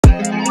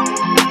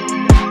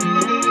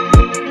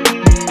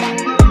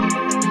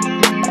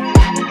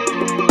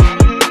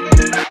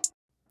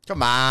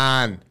Come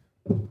on.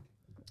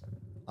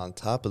 On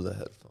top of the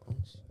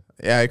headphones.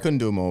 Yeah, I couldn't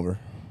do them over.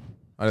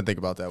 I didn't think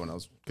about that when I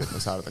was getting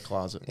this out of the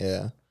closet.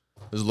 Yeah.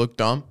 Does it look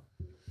dumb?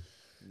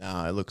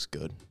 Nah, it looks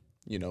good.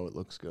 You know it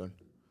looks good.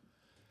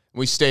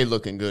 We stayed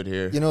looking good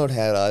here. You know what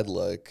hat I'd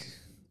like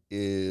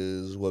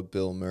is what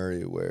Bill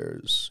Murray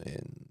wears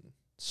in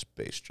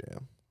Space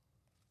Jam.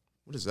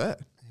 What is that?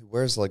 He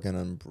wears like an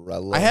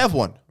umbrella. I have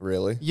one.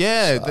 Really?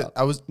 Yeah,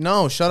 Stop.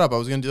 no, shut up. I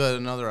was going to do that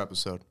in another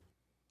episode.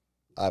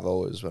 I've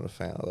always been a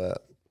fan of that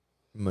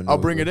maneuver. I'll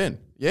bring it in.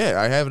 Yeah,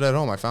 I have it at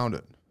home. I found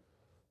it.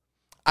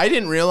 I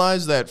didn't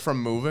realize that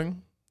from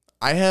moving,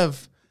 I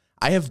have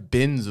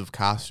bins of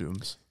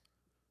costumes.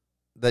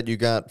 That you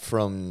got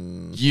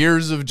from...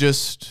 Years of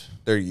just...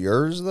 They're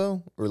yours,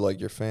 though? Or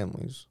like your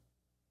family's?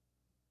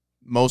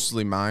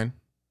 Mostly mine.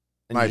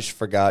 And you just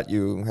forgot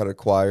you had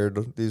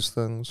acquired these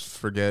things?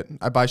 Forget.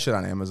 I buy shit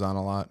on Amazon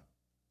a lot.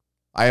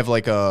 I have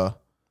like a...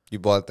 You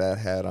bought that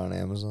hat on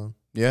Amazon?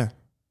 Yeah.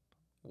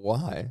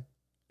 Why?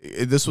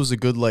 This was a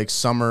good like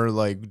summer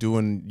like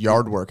doing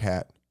yard work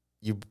hat.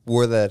 You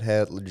wore that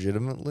hat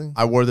legitimately?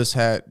 I wore this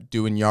hat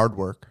doing yard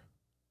work.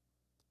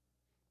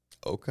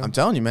 Okay. I'm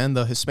telling you, man,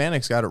 the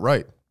Hispanics got it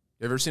right.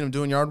 You ever seen them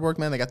doing yard work,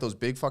 man? They got those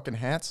big fucking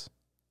hats.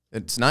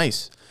 It's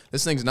nice.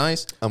 This thing's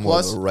nice. I'm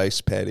more of a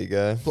rice patty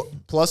guy.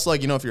 Plus,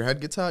 like, you know, if your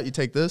head gets hot, you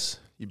take this,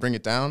 you bring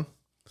it down,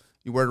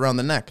 you wear it around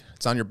the neck.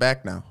 It's on your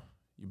back now.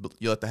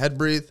 You let the head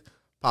breathe,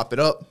 pop it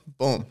up,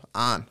 boom,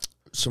 on.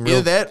 Some Either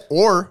real, that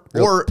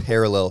or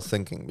parallel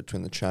thinking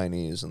between the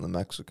Chinese and the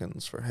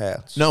Mexicans for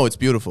hats. No, it's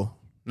beautiful.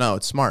 No,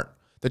 it's smart.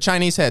 The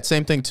Chinese hat,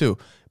 same thing too.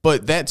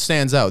 But that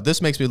stands out.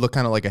 This makes me look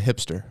kind of like a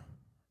hipster.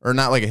 Or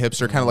not like a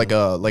hipster, kind of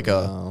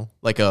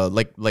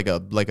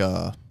like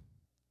a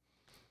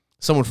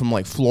someone from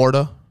like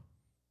Florida.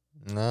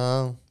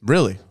 No.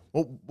 Really?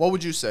 What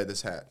would you say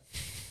this hat?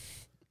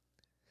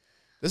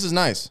 This is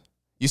nice.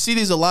 You see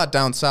these a lot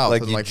down south.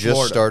 Like in, you like just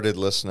Florida. started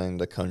listening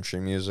to country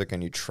music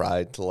and you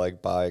tried to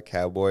like buy a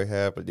cowboy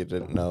hat, but you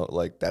didn't know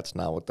like that's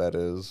not what that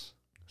is.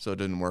 So it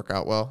didn't work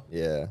out well.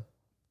 Yeah.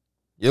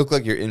 You look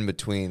like you're in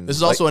between. This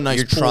is also a nice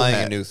You're pool trying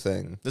hat. a new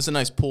thing. This is a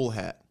nice pool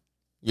hat.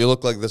 You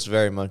look like this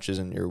very much is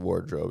in your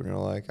wardrobe, and you're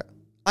like,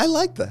 I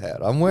like the hat.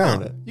 I'm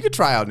wearing it. You could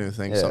try out new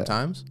things Yeah.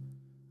 sometimes.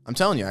 I'm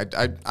telling you,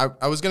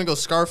 I was gonna go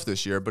scarf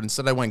this year, but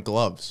instead I went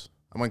gloves.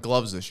 I went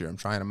gloves this year. I'm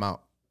trying them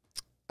out.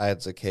 I had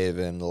to cave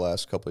in the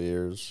last couple of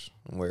years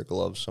and wear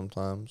gloves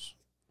sometimes.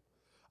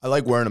 I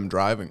like wearing them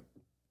driving.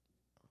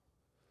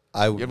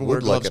 I You ever wear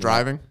gloves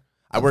driving?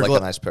 I wear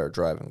like a nice pair of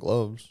driving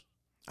gloves.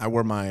 I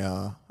wear my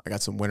I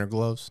got some winter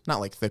gloves, not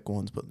like thick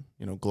ones, but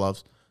you know,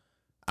 gloves.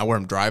 I wear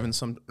them driving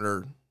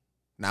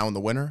now in the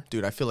winter,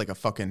 dude. I feel like a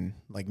fucking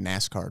like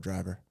NASCAR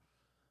driver,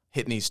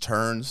 hitting these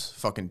turns,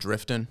 fucking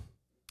drifting.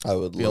 I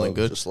would Feeling love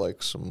good? just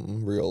like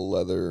some real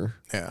leather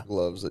Yeah.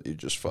 gloves that you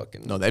just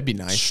fucking No, that'd be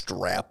nice.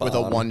 strap With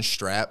on. a one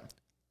strap.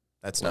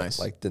 That's nice.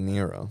 Like De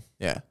Niro.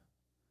 Yeah.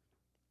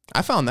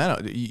 I found that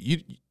out.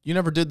 You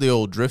never did the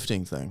old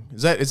drifting thing.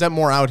 Is that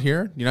more out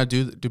here?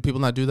 Do people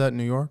not do that in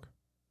New York?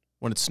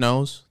 When it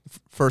snows?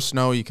 First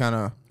snow, you kind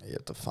of... You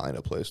have to find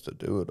a place to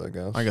do it, I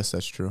guess. I guess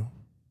that's true.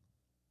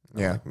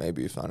 Yeah. Like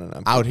maybe you find an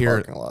empty Out here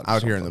parking lot.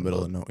 out here in the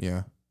middle of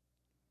yeah.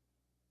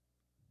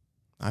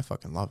 I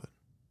fucking love it.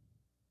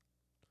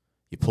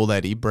 You pull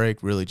that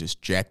e-brake, really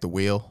just jack the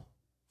wheel,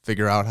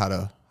 figure out how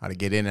to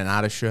get in and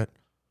out of shit.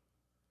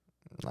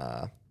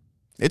 Nah.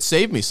 It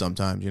saved me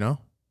sometimes, you know?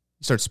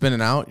 You start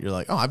spinning out, you're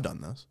like, oh, I've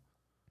done this.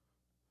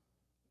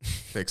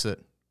 Fix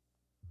it.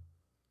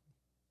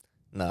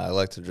 Nah, I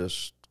like to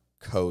just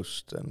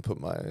coast and put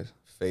my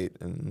fate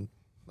in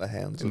the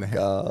hands In of the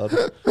God.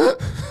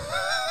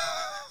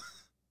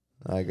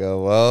 I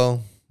go,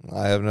 well,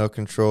 I have no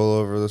control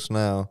over this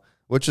now,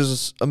 which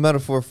is a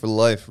metaphor for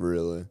life,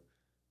 really.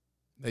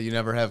 That you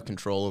never have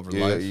control over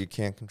life. You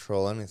can't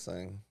control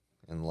anything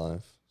in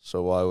life,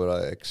 so why would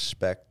I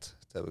expect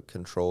to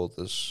control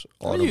this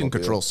automobile? You can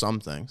control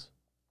some things.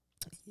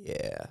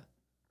 Yeah.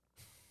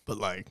 But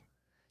like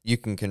You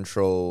can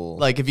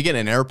control... if you get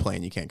in an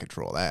airplane, you can't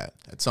control that.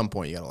 At some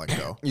point, you got to let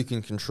go. You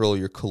can control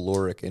your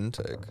caloric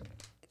intake.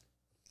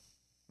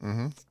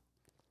 Mm-hmm.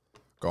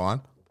 Go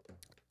on.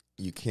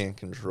 You can't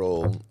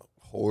control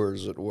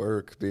whores at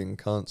work being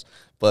cunts,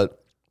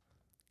 but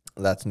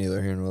that's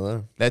neither here nor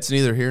there. That's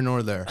neither here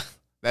nor there.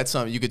 That's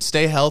something. You could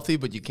stay healthy,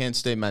 but you can't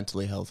stay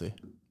mentally healthy.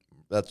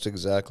 That's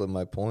exactly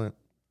my point.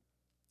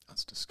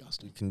 That's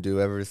disgusting. You can do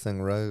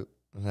everything right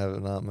and have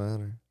it not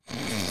matter.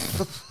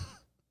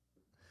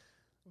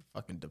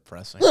 Fucking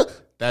depressing.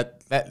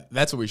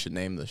 That's what we should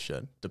name this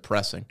shit.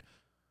 Depressing.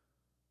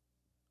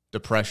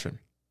 Depression.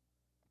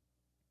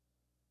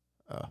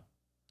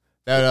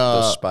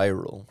 The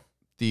spiral.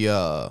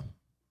 That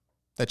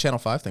Channel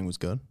 5 thing was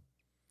good.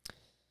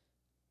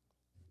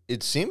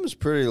 It seems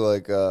pretty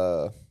like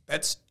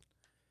It's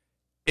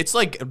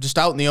like just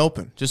out in the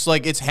open. Just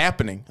like it's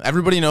happening.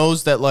 Everybody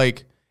knows that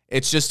like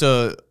it's just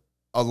a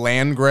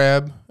land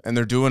grab and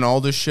they're doing all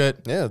this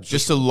shit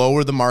just to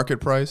lower the market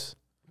price.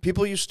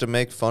 People used to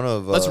make fun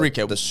of Let's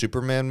recap. the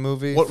Superman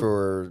movie What-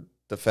 for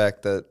the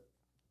fact that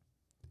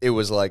it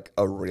was like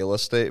a real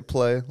estate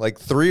play. Like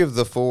 3 of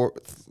the 4,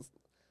 I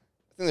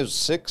think there's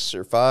 6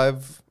 or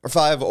 5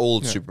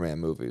 old Superman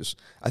movies.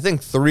 I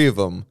think 3 of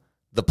them,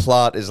 the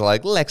plot is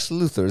like Lex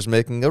Luthor's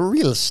making a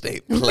real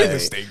estate play. Real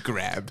estate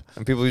grab.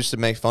 And people used to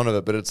make fun of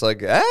it, but it's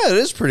like, it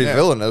is pretty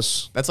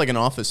villainous. That's like an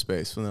Office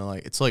Space when they're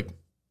like, it's like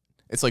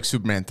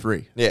Superman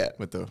 3. Yeah.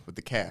 With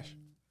the cash.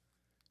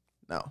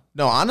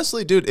 No,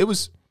 honestly, dude, it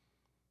was.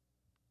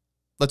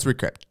 Let's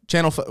recap.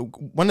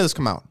 When did this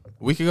come out?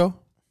 A week ago?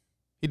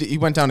 He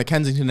went down to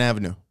Kensington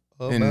Avenue.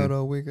 About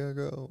a week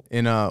ago.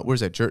 In where's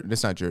that?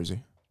 It's not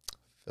Jersey.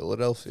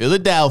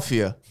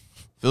 Philadelphia.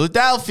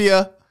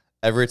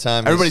 Every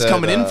time everybody's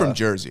coming in from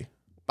Jersey,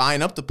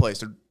 buying up the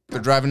place.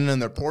 They're driving in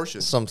their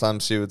Porsches.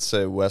 Sometimes he would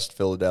say West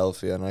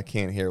Philadelphia, and I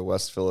can't hear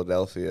West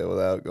Philadelphia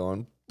without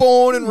going,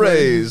 born and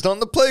raised on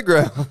the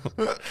playground,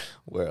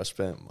 where I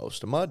spent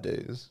most of my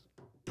days.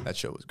 That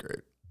show was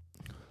great.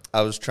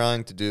 I was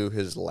trying to do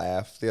his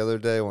laugh the other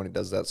day when he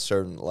does that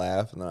certain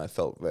laugh, and then I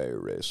felt very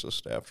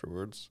racist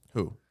afterwards.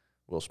 Who?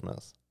 Will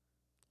Smith.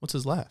 What's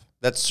his laugh?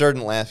 That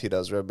certain laugh he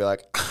does where I'd be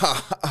like,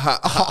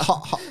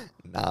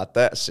 not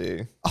that,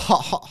 see.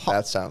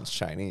 That sounds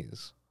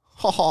Chinese.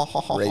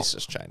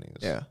 Racist Chinese.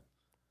 Yeah.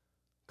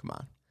 Come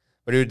on.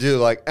 But he would do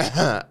like,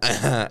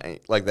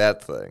 like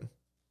that thing.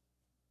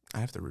 I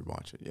have to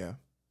rewatch it, yeah.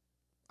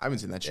 I haven't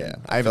seen that shit. Yeah,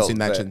 I haven't seen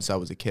that shit since I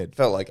was a kid.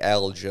 Felt like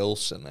Al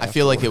Jolson. I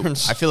feel like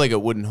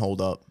it wouldn't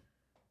hold up.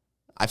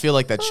 I feel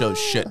like that show's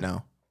shit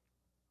now.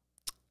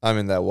 I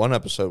mean, that one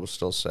episode was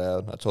still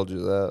sad. I told you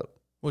that.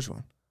 Which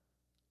one?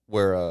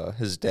 Where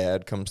his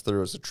dad comes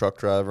through as a truck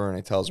driver and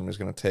he tells him he's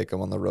going to take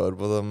him on the road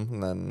with him,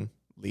 and then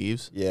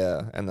leaves.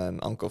 Yeah, and then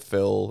Uncle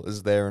Phil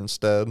is there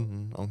instead.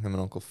 And him and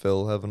Uncle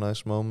Phil have a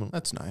nice moment.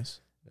 That's nice.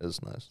 It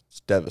is nice. It's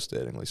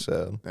devastatingly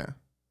sad. Yeah.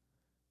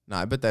 No,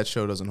 I bet that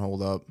show doesn't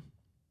hold up.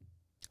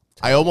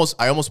 I almost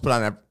put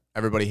on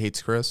Everybody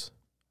Hates Chris.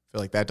 I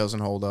feel like that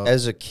doesn't hold up.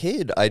 As a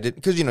kid, I didn't,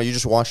 because you're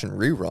just watching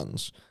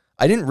reruns.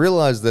 I didn't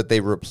realize that they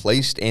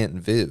replaced Aunt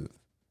Viv.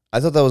 I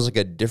thought that was like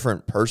a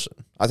different person.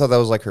 I thought that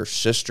was like her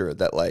sister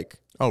that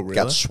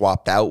got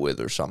swapped out with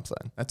or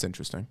something. That's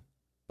interesting.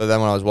 But then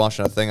when I was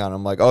watching a thing on it,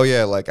 I'm like, oh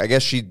yeah, like I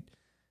guess she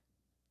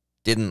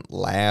didn't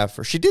laugh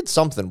or she did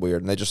something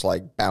weird and they just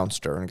like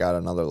bounced her and got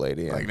another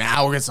lady in. Like,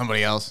 now we'll get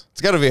somebody else.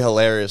 It's got to be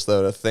hilarious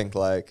though to think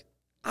like,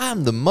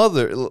 I'm the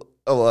mother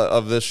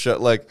of this show.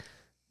 Like,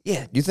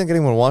 yeah, do you think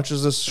anyone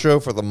watches this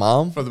show for the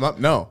mom? For the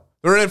mom? No.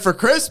 They're in it for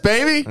Chris,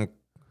 baby.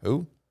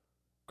 Who?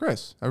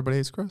 Chris. Everybody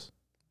Hates Chris.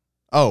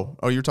 Oh,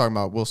 you're talking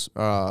about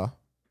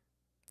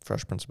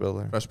Fresh Prince of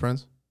Bel-Air. Fresh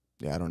Prince?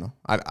 Yeah, I don't know.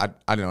 I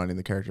didn't know any of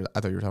the characters. I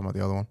thought you were talking about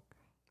the other one.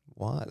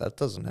 Why? That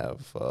doesn't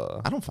have...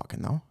 I don't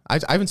fucking know. I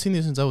haven't seen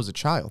these since I was a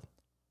child.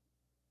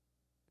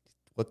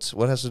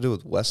 What has to do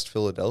with West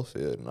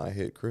Philadelphia and I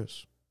Hate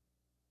Chris?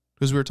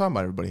 Because we were talking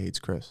about Everybody Hates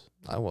Chris.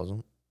 I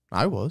wasn't.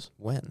 I was.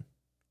 When?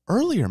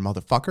 Earlier,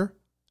 motherfucker.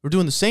 We're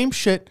doing the same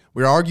shit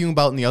we were arguing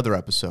about in the other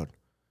episode.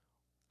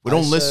 We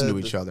don't listen to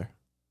each other.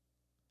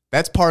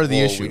 That's part of the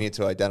issue. We need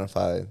to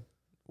identify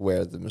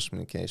where the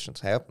miscommunication's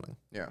happening.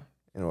 Yeah.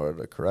 In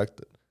order to correct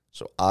it.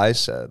 So I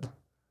said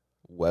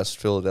West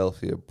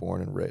Philadelphia,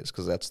 born and raised,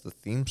 because that's the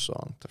theme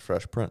song to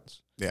Fresh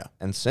Prince. Yeah.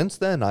 And since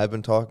then, I've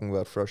been talking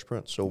about Fresh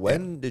Prince. So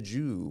when did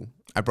you...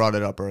 I brought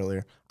it up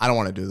earlier. I don't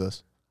want to do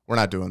this. We're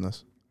not doing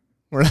this.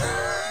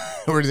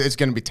 It's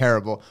going to be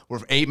terrible. We're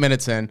 8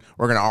 minutes in.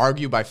 We're going to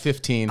argue by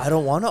 15. I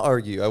don't want to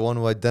argue. I want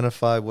to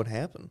identify what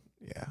happened.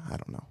 Yeah, I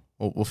don't know.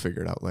 We'll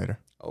figure it out later.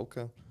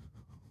 Okay.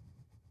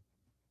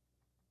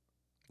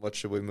 What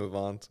should we move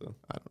on to?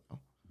 I don't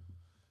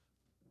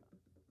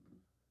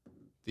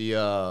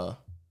know.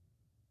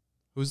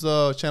 Who's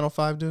the Channel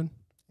 5 dude?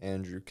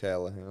 Andrew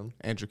Callahan.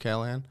 Andrew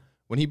Callahan.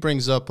 When he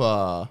brings up,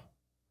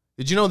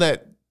 did you know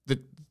that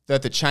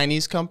the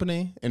Chinese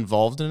company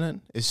involved in it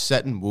is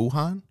set in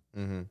Wuhan?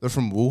 Mm-hmm. They're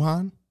from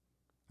Wuhan?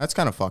 That's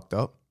kind of fucked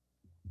up.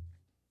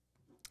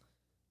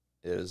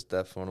 It is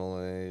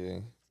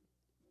definitely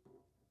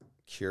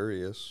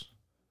curious.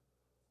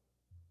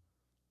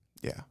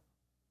 Yeah.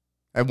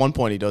 At one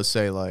point, he does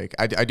say, like,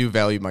 I do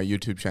value my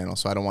YouTube channel,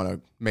 so I don't want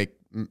to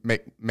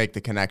make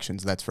the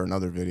connections. That's for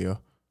another video.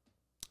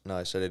 No,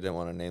 I said he didn't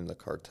want to name the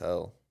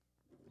cartel.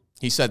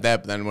 He said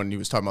that, but then when he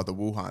was talking about the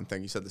Wuhan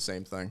thing, he said the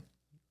same thing.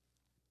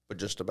 But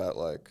just about,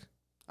 like...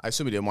 I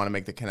assume he didn't want to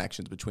make the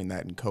connections between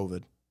that and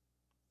COVID.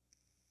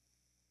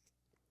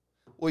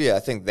 Well, yeah, I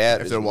think that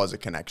if there was a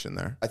connection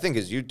there. I think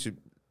his YouTube...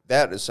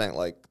 That is saying,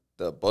 like,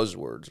 the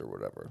buzzwords or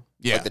whatever.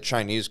 Yeah. Like, the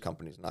Chinese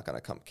company's not going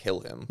to come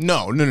kill him.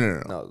 No.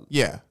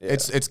 Yeah. Yeah.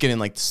 It's getting,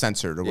 like,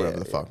 censored or whatever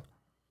the fuck.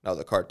 No,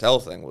 the cartel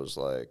thing was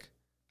like...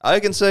 I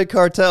can say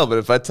cartel, but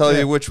if I tell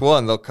you which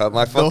one, they'll cut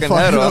my fucking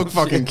head off.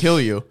 They'll fucking kill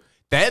you.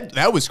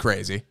 That was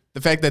crazy.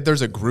 The fact that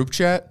there's a group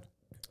chat.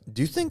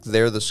 Do you think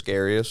they're the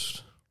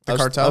scariest? The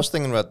cartel? I was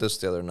thinking about this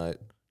the other night.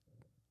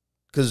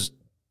 Because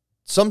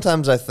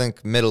sometimes I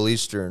think Middle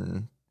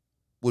Eastern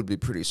would be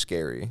pretty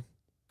scary.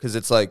 Because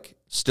it's like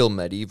still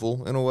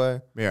medieval in a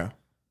way. Yeah.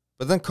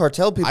 But then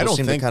cartel people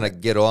seem to kind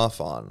of get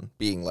off on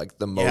being like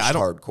the most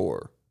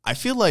hardcore. I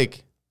feel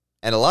like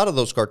And a lot of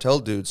those cartel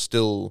dudes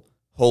still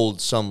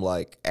hold some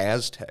like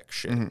Aztec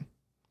shit.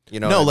 You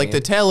know, no, what I like mean?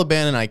 the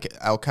Taliban and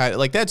Al Qaeda,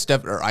 like that's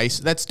or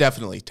ISIS. That's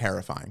definitely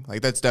terrifying.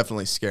 Like that's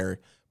definitely scary.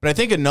 But I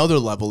think another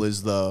level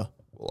is well,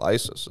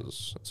 ISIS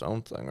is its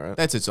own thing, right?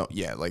 that's its own.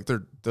 Yeah, like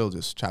they'll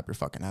just chop your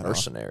fucking head off.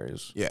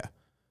 Mercenaries. Yeah,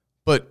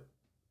 but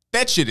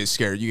that shit is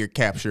scary. You get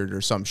captured or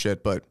some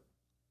shit. But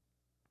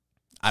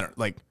I don't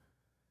like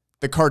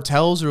the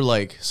cartels are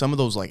like some of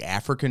those like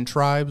African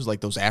tribes,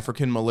 like those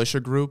African militia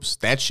groups.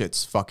 That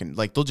shit's fucking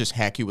like they'll just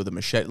hack you with a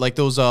machete. Like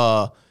those.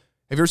 Have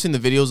you ever seen the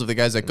videos of the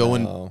guys that go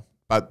in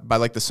by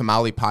like the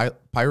Somali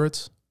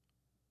pirates?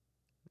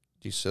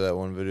 Do you see that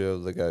one video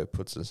of the guy who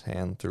puts his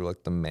hand through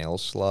like the mail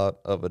slot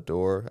of a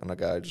door and a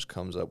guy just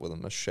comes up with a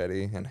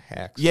machete and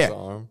hacks his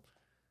arm?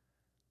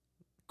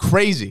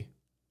 Crazy.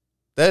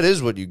 That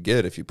is what you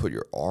get if you put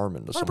your arm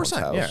into someone's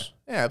house. Yeah.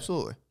 Yeah,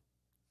 absolutely.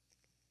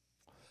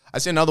 I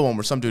see another one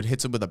where some dude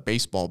hits him with a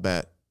baseball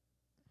bat.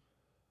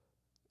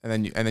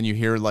 And then you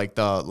hear like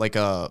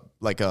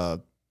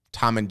a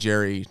Tom and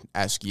Jerry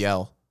esque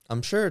yell.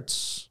 I'm sure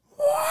it's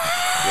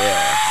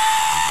yeah.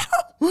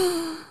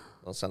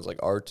 That sounds like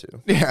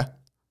R2. Yeah.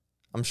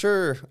 I'm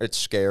sure it's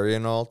scary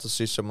and all to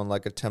see someone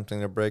like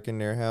attempting to break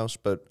into your house,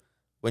 but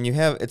when you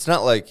have, it's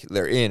not like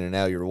they're in and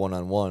now you're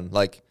one-on-one.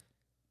 Like,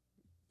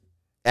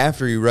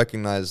 after you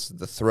recognize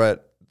the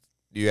threat,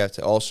 you have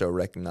to also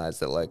recognize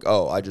that, like,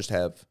 oh, I just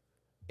have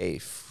a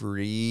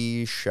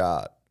free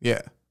shot.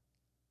 Yeah.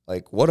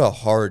 Like, what a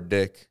hard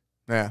dick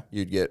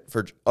you'd get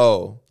for,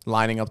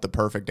 lining up the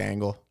perfect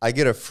angle. I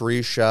get a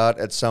free shot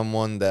at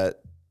someone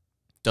that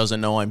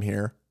doesn't know I'm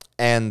here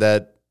and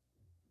that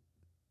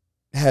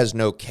has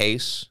no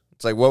case.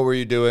 It's like, what were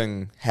you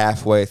doing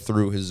halfway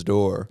through his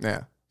door?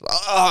 Yeah.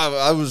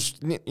 I was,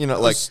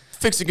 like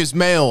fixing his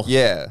mail.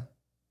 Yeah.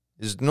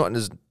 I was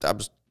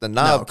the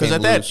knob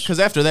because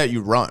after that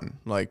you run.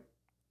 Like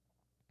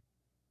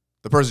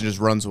the person just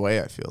runs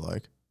away, I feel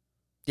like.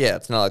 Yeah,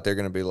 it's not like they're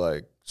gonna be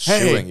like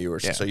suing you or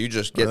something. So you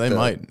just get they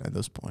might at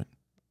this point.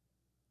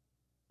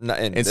 Not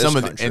in this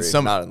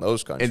country, not in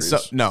those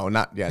countries. Not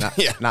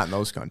in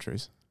those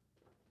countries.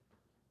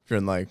 If you're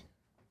in like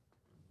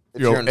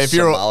if you're in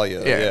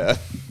Somalia, yeah.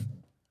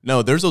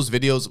 No, there's those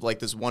videos of like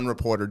this one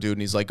reporter dude,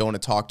 and he's like going to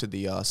talk to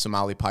the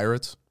Somali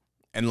pirates,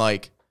 and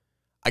like,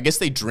 I guess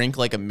they drink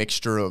like a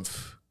mixture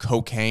of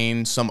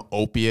cocaine, some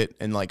opiate,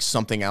 and like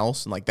something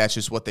else, and like that's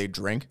just what they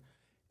drink,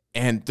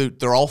 and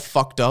they're all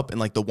fucked up, and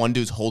like the one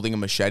dude's holding a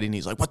machete, and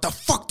he's like, "What the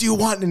fuck do you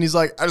want?" And he's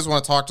like, "I just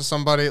want to talk to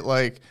somebody,"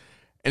 like,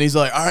 and he's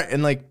like, "All right,"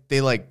 and like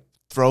they like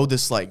throw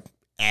this like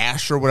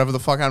ash or whatever the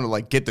fuck on to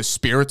like get the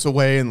spirits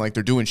away, and like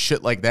they're doing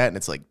shit like that, and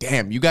it's like,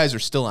 damn, you guys are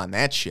still on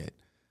that shit.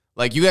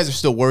 Like, you guys are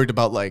still worried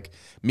about, like,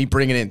 me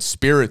bringing in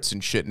spirits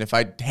and shit. And if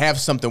I have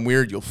something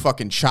weird, you'll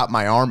fucking chop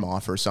my arm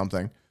off or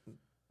something.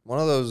 One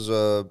of those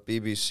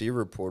BBC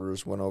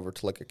reporters went over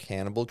to, like, a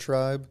cannibal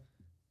tribe.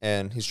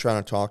 And he's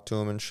trying to talk to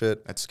him and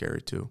shit. That's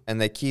scary, too. And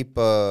they keep,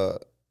 like,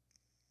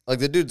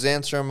 the dude's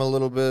answering him a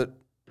little bit.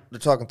 They're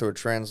talking through a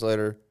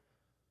translator.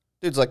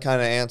 Dude's, like,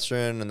 kind of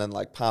answering and then,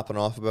 like, popping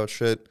off about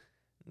shit.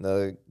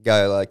 The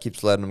guy like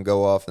keeps letting him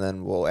go off, and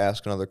then we'll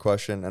ask another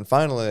question. And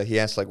finally, he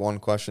asks like one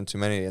question too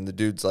many, and the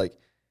dude's like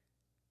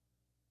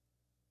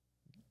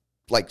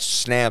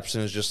snaps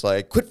and is just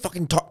like, "Quit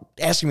fucking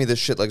asking me this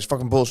shit, like it's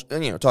fucking bullshit."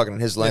 And, talking in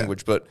his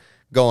language, but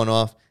going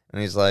off.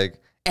 And he's like,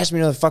 "Ask me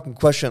another fucking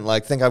question.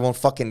 Like, think I won't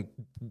fucking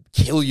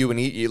kill you and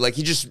eat you?" Like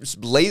he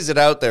just lays it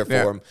out there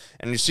for him,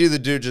 and you see the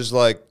dude just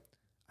like,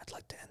 "I'd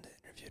like to end the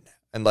interview now."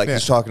 And like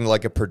he's talking to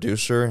like a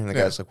producer, and the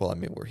guy's like, "Well, I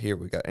mean, we're here.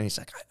 We got," and he's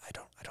like, "I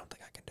don't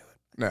think I can do it.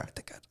 Yeah.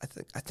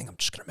 I think I'm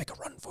just gonna make a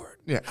run for it.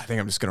 Yeah, I think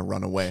I'm just gonna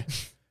run away."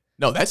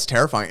 No, that's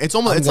terrifying. It's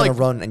almost I'm gonna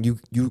run, and you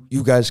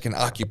guys can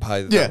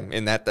occupy them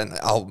in that. Then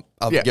I'll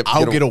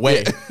get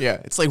away.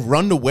 Yeah, it's like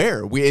run to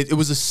where? It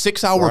was a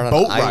 6-hour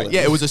boat ride.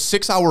 Yeah, it was a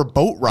 6-hour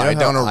boat ride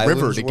down a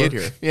river to get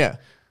here. Yeah,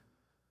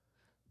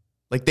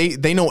 like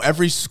they know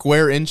every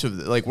square inch of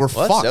it. Like we're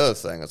fucked. That's the other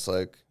thing. It's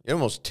like you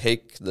almost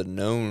take the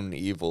known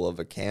evil of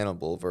a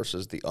cannibal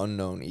versus the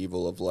unknown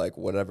evil of like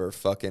whatever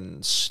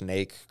fucking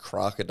snake,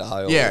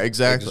 crocodile. Yeah,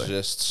 exactly.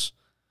 Exists.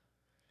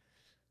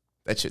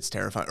 That shit's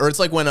terrifying. Or it's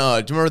like when do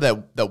you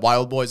remember that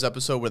Wild Boys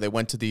episode where they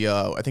went to the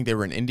I think they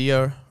were in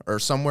India or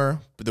somewhere,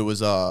 but there was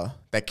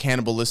that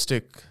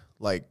cannibalistic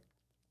like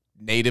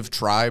native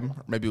tribe.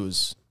 Or maybe it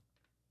was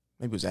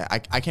I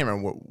can't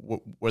remember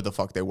where the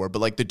fuck they were, but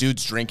like the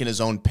dude's drinking his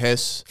own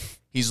piss.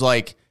 He's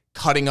like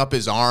cutting up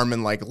his arm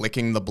and like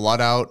licking the blood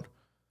out.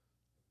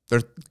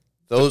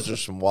 Those are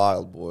some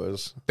wild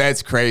boys.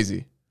 That's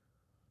crazy.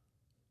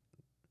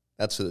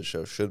 That's who the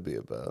show should be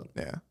about.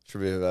 Yeah.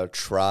 Should be about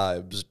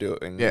tribes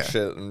doing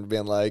shit and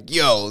being like,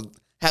 yo,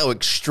 how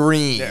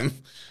extreme. Yeah.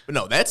 But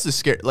no, that's the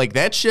scare. Like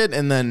that shit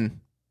and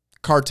then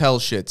cartel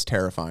shit's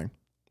terrifying.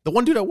 The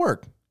one dude at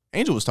work,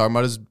 Angel was talking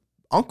about his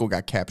uncle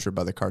got captured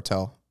by the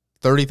cartel.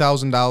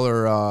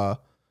 $30,000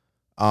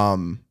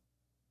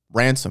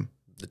 ransom.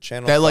 The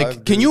Channel that 5 like,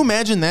 dude. can you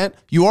imagine that?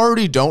 You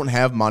already don't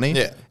have money.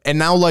 Yeah. And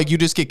now like you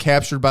just get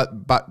captured by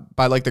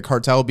like the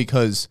cartel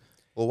because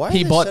Well, why are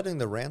He they bought- setting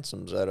the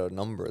ransoms at a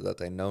number that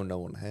they know no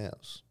one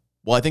has?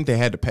 Well, I think they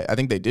had to pay. I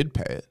think they did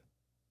pay it.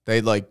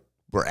 They like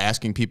were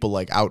asking people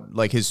like out,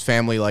 like his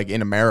family, like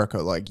in America,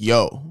 like,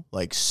 yo,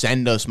 like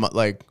send us,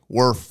 like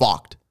we're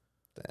fucked.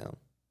 Damn.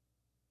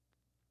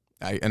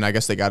 And I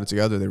guess they got it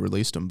together. They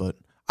released him, but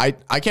I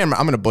can't remember.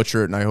 I'm going to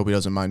butcher it, and I hope he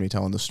doesn't mind me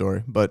telling the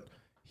story. But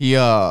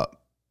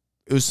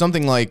it was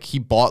something like he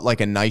bought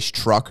like a nice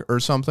truck or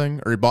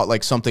something, or he bought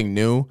like something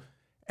new,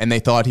 and they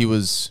thought he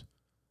was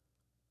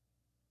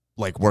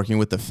like working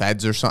with the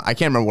feds or something. I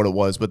can't remember what it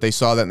was, but they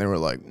saw that and they were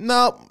like,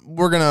 no,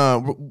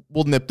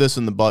 we'll nip this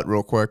in the butt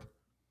real quick.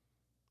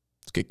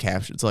 Let's get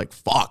captured. It's like,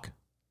 fuck.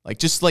 Like,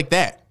 just like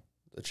that.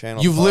 The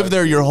Channel You've 5 lived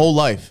there your whole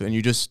life, and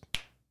you just,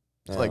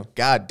 it's Yeah. like,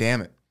 God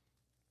damn it.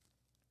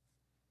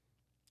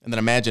 And then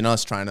imagine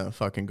us trying to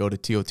fucking go to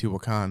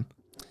Teotihuacan.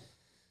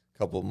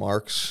 Couple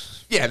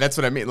marks. Yeah, that's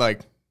what I mean.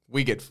 Like,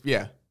 we get,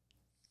 yeah.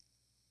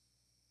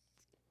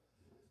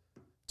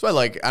 That's why,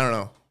 like, I don't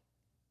know.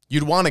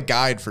 You'd want a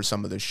guide for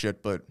some of this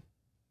shit, but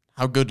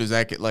how good does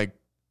that get? Like,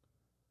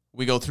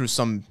 we go through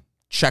some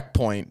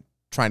checkpoint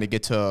trying to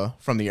get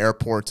from the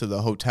airport to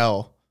the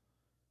hotel.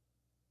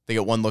 They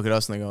get one look at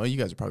us and they go, oh, you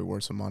guys are probably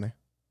worth some money.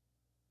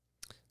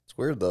 It's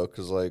weird, though,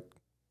 because, like,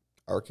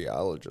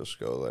 archaeologists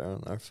go there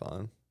and they're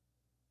fine.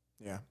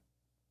 Yeah.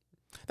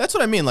 That's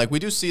what I mean. Like, we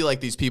do see, like,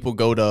 these people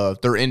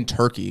they're in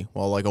Turkey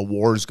while, like, a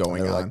war's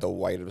going They're on. like the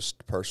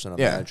whitest person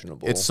Yeah.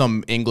 imaginable. It's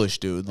some English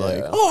dude, like,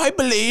 Yeah. oh, I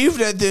believe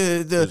that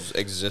Who's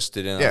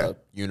existed in Yeah. a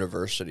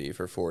university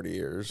for 40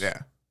 years.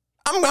 yeah.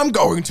 I'm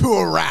going to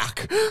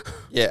Iraq.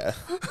 Yeah.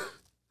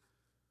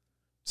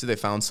 See, they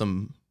found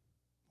some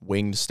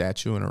winged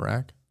statue in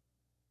Iraq.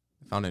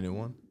 They found a new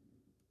one.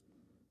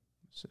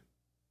 Let's see.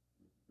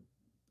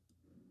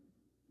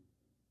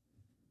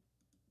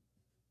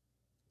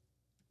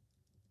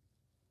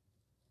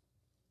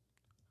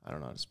 I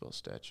don't know how to spell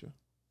statue.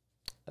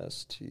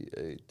 Statue.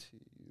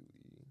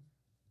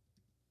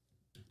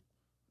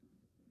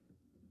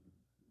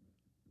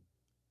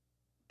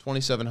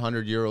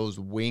 2,700 euros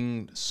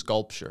winged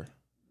sculpture.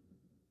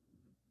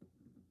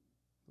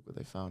 Look what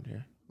they found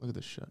here. Look at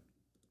this shit. Is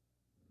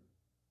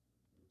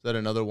that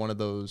another one of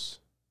those?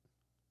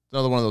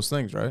 Another one of those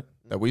things, right?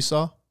 That we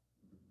saw?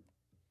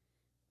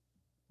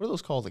 What are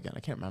those called again? I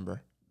can't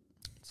remember.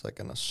 It's like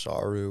an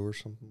Asaru or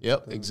something. Yep,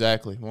 like that.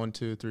 exactly. 1,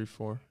 2, 3,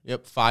 4.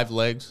 Yep, 5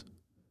 legs.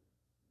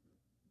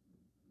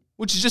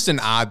 Which is just an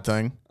odd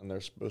thing And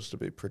they're supposed to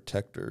be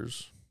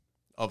protectors.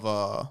 of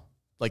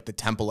like the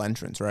temple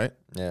entrance, right?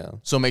 Yeah.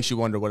 So it makes you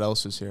wonder what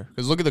else is here.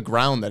 Because look at the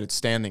ground that it's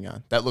standing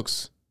on.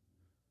 Those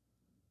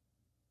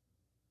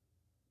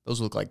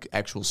look like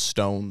actual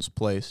stones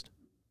placed.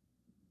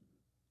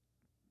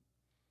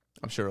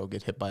 I'm sure it'll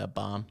get hit by a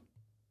bomb.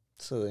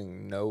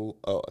 Saying no.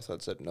 Oh, I thought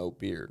it said no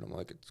beard. I'm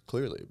like, it's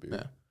clearly a beard.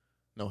 Yeah.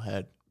 No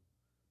head.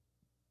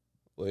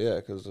 Well, yeah,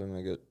 because then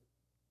they get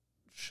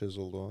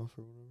chiseled off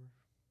or whatever.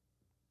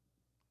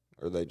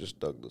 Or they just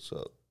dug this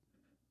up.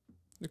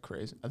 They're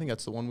crazy. I think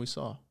that's the one we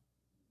saw.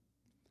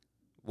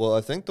 Well,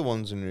 I think the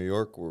ones in New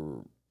York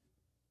were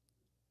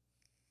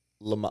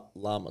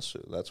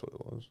Lamasu. That's what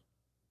it was.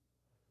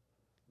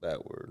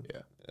 That word.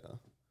 Yeah. Yeah.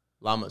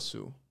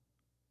 Lamasu.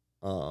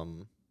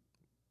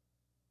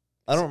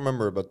 I don't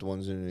remember about the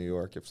ones in New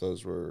York, if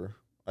those were,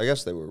 I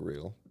guess they were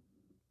real.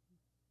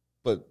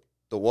 But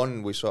the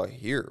one we saw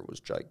here was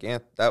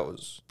gigantic.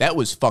 That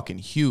was fucking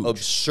huge.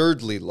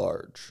 absurdly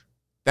large.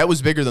 That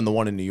was bigger than the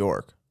one in New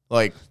York.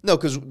 Like, No,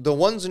 because the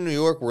ones in New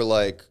York were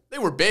like, they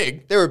were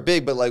big. they were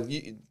big, but like,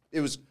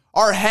 it was,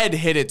 Our head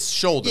hit its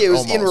shoulder. yeah, it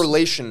was in almost.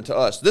 relation to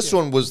us. This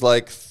one was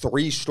like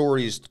 3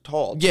 stories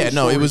tall. Yeah, 2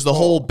 no, it stories was the tall.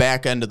 whole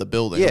back end of the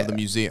building Yeah. of the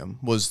museum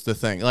was the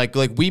thing. Like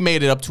we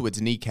made it up to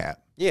its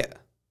kneecap. Yeah.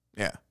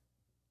 Yeah.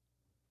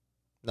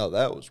 No,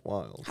 that was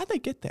wild. How'd they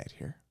get that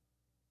here?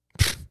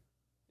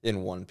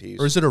 In one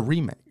piece. Or is it a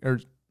remake? Or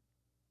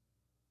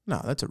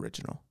no, that's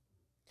original.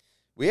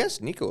 We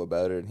asked Nico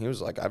about it, and he was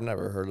like, I've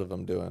never heard of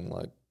them doing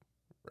like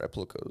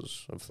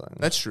replicas of things.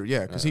 That's true,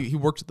 yeah, because Yeah. he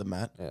worked at the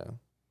Met. Yeah.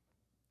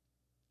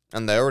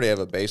 And they already have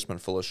a basement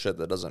full of shit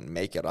that doesn't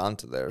make it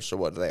onto there. So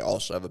what, do they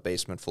also have a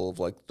basement full of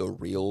like the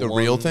real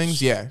Real ones?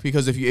 things, yeah.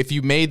 Because if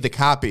you made the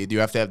copy, you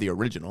have to have the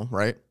original,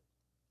 right?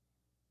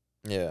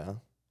 Yeah.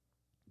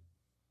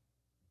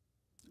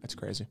 That's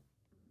crazy.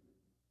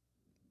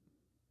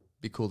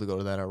 Be cool to go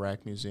to that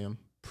Iraq museum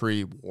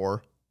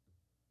pre-war.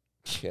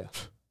 Yeah.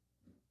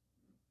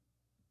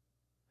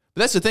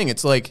 But that's the thing.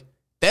 It's like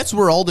that's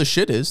where all the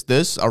shit is.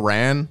 This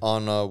Iran.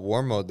 On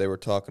War Mode, they were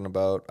talking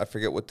about, I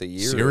forget what the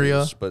year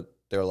Syria. is, but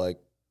they're like,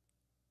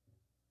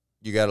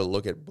 you got to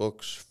look at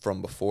books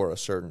from before a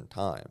certain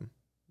time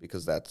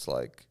because that's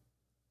like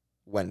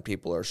when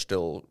people are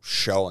still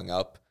showing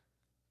up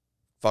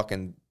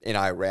fucking in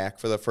Iraq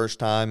for the first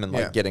time and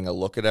like Yeah. getting a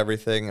look at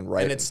everything and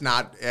writing. And it's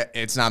not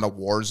a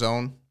war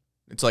zone.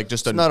 It's like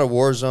just It's not a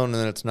war zone,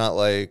 and it's not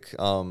like,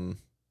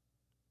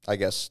 I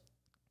guess,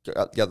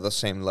 got the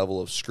same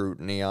level of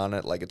scrutiny on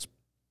it. Like, it's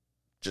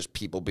just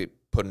people be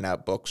putting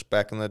out books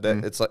back in the day.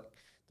 Mhm. It's like,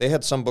 they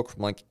had some book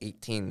from, like,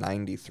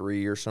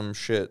 1893 or some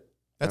shit.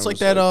 That's I like was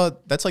that.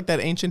 That's like that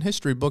ancient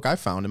history book I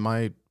found in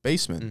my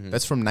basement.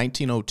 That's from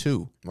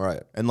 1902.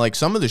 Right. And like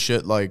some of the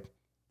shit, like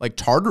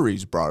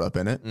Tartary's brought up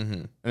in it,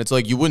 and it's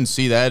like you wouldn't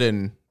see that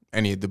in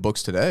any of the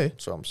books today.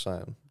 That's what I'm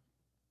saying.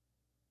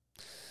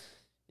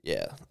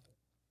 Yeah.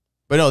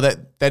 But no,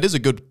 that is a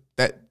good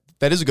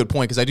that is a good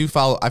point, because I do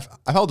follow. I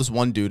follow this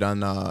one dude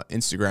on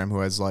Instagram who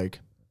has like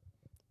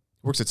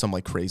works at some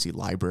like crazy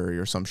library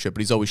or some shit,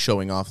 but he's always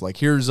showing off like,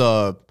 here's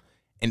an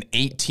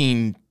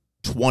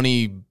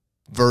 1820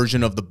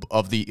 version of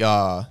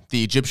the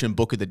Egyptian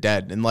Book of the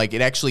Dead, and like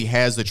it actually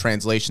has the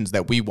translations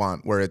that we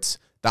want, where it's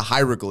the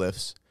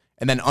hieroglyphs,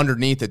 and then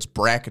underneath it's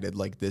bracketed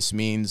like, this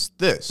means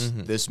this,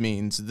 this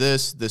means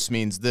this, this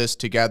means this,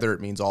 together it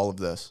means all of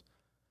this,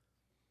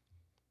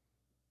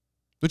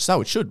 which is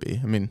how it should be.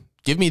 I mean,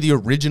 give me the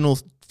original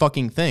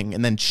fucking thing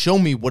and then show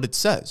me what it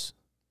says.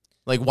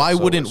 Like, why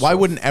wouldn't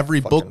every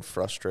book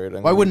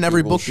frustrating? Why wouldn't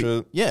every book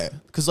be, yeah,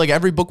 because like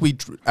every book we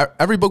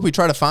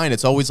try to find,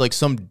 it's always like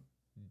some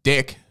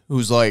dick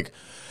who's like,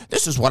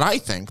 this is what I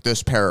think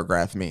this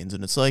paragraph means,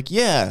 and it's like,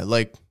 yeah,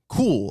 like,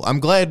 cool.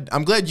 I'm glad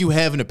you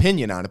have an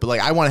opinion on it, but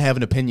like I want to have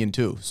an opinion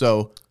too.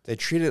 So they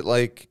treat it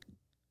like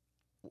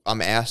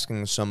I'm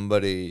asking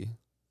somebody,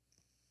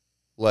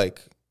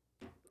 like,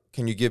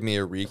 can you give me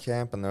a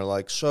recap? And they're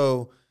like,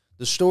 so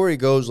the story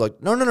goes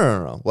like,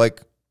 no.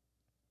 Like,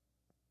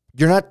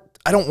 you're not.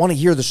 I don't want to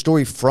hear the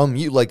story from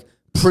you. Like,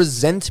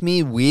 present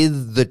me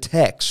with the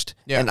text,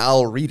 and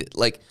I'll read it.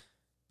 Like,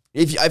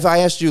 if I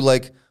asked you,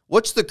 like,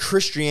 what's the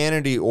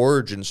Christianity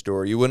origin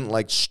story, you wouldn't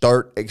like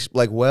start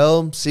like,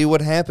 well, see what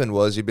happened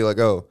was, you'd be like,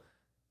 oh,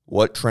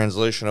 what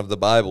translation of the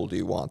Bible do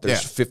you want?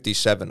 There's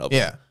 57 of them.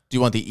 Yeah. Do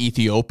you want the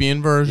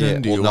Ethiopian version? Yeah.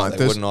 Do you want they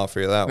this? Wouldn't offer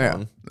you that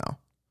one. No.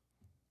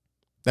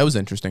 That was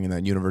interesting in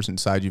that Universe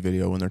Inside You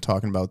video when they're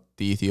talking about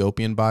the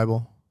Ethiopian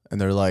Bible, and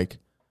they're like,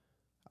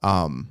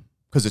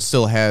 because it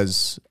still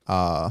has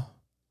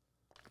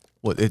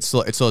it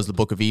still has the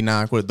Book of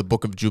Enoch, the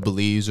Book of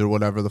Jubilees or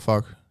whatever the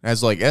fuck. It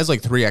has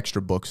like 3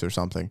 extra books or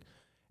something.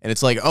 And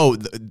it's like, oh,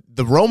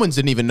 the Romans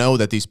didn't even know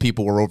that these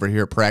people were over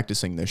here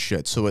practicing this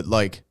shit. So it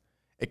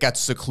got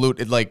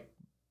secluded. It like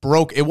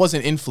broke. It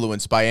wasn't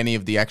influenced by any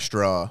of the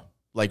extra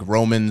like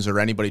Romans or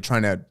anybody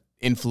trying to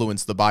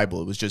influence the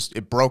Bible. It was just,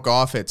 it broke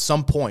off at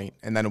some point,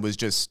 and then it was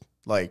just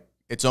like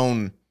its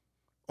own,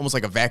 almost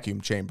like a vacuum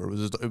chamber.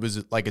 It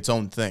was like its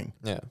own thing.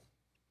 Yeah.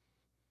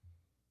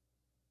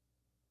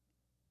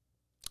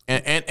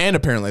 And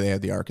apparently they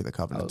had the Ark of the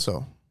Covenant,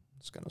 so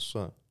it's gonna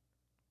suck.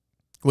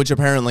 Which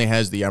apparently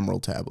has the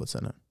Emerald Tablets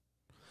in it.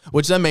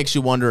 Which then makes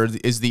you wonder,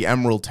 is the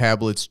Emerald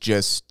Tablets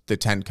just the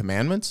 10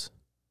 Commandments?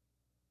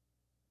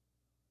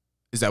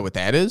 Is that what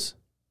that is?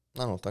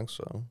 I don't think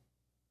so.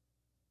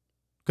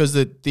 Because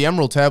the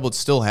Emerald Tablets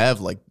still have,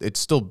 like, it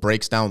still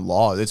breaks down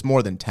laws. It's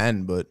more than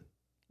 10, but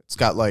it's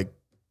got, like,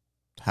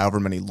 however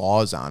many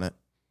laws on it.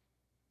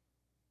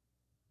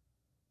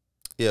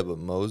 Yeah, but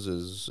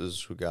Moses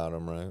is who got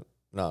them, right?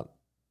 Not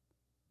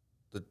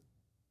the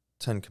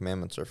 10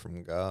 Commandments are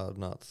from God,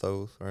 not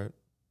Thoth, right?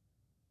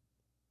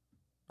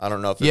 I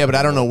don't know if. Yeah, but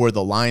I don't know where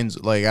the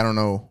lines. Like, I don't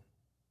know.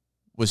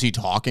 Was he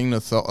talking to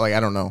Thoth? Like, I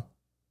don't know.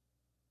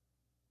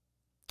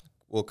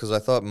 Well, because I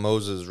thought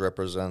Moses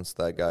represents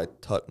that guy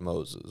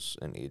Tutmoses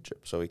in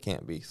Egypt, so he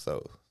can't be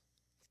Thoth.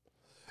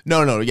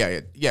 No, yeah.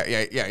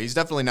 He's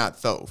definitely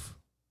not Thoth.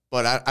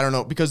 But I don't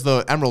know, because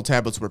the Emerald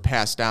Tablets were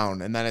passed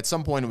down, and then at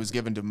some point it was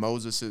given to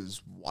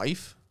Moses'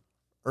 wife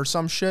or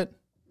some shit.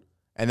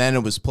 And then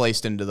it was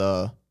placed into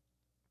the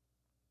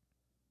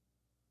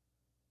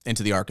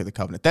Ark of the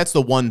Covenant. That's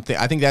the one thing.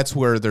 I think that's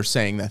where they're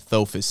saying that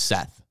Thoth is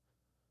Seth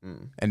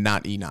and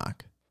not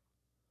Enoch.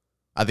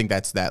 I think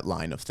that's that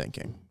line of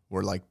thinking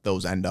where like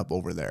those end up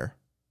over there.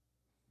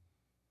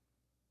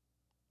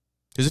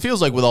 Because it feels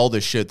like with all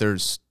this shit,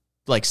 there's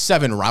like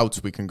 7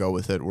 routes we can go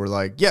with it. We're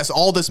like, yes,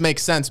 all this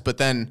makes sense, but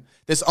then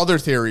this other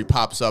theory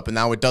pops up and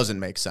now it doesn't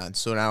make sense.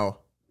 So now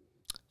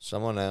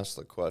someone asked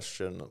the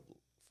question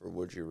for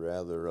would you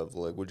rather of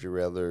like, would you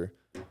rather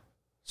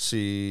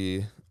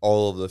see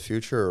all of the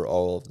future or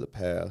all of the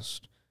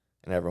past?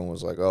 And everyone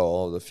was like, oh,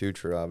 all of the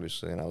future,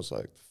 obviously. And I was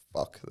like,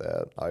 fuck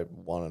that. I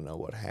want to know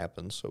what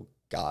happened so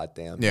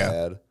goddamn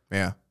bad.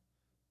 Yeah.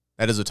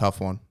 That is a tough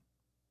one.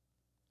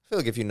 I feel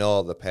like if you know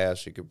all the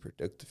past, you could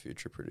predict the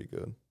future pretty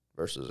good.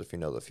 Versus if you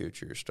know the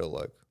future, you're still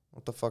like,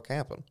 what the fuck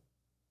happened?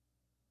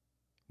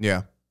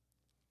 Yeah.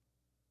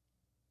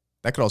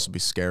 That could also be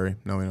scary,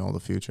 knowing all the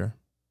future.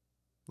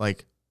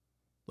 Like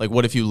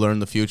what if you learn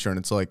the future and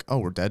it's like, oh,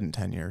 we're dead in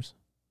 10 years?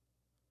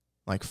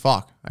 Like,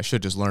 fuck, I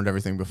should just learned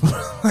everything before.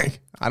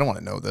 Like, I don't want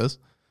to know this.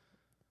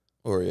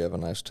 Or you have a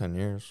nice 10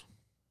 years.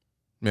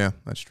 Yeah,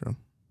 that's true.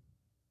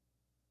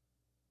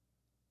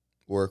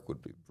 Work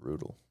would be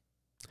brutal.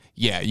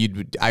 Yeah,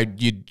 you'd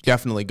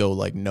definitely go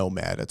like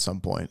nomad at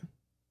some point.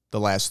 The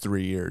last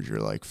 3 years,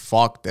 you're like,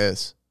 fuck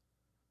this.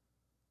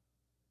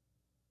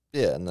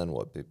 Yeah, and then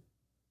what? Be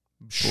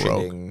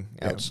shitting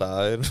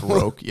outside?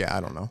 Broke. Yeah, I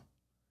don't know.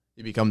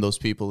 You become those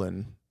people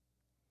in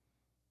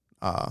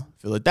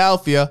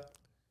Philadelphia.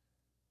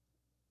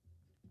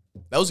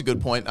 That was a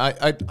good point.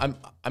 I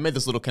made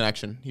this little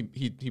connection.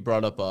 He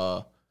brought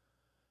up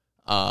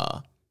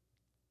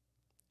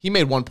he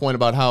made one point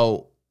about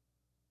how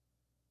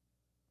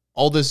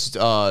all this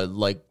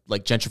like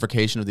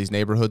gentrification of these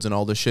neighborhoods and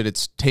all this shit,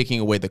 it's taking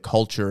away the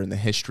culture and the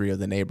history of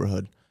the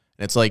neighborhood.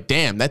 And it's like,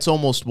 damn, that's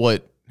almost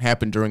what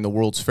happened during the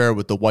World's Fair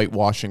with the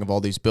whitewashing of all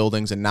these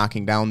buildings and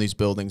knocking down these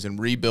buildings and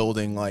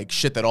rebuilding like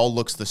shit that all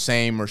looks the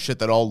same or shit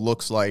that all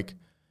looks like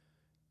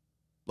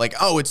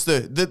oh, it's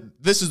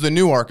this is the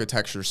new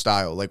architecture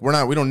style. Like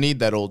we don't need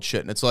that old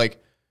shit. And it's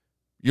like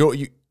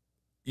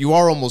you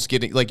are almost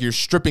getting like you're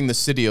stripping the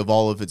city of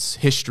all of its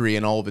history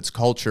and all of its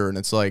culture. And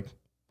it's like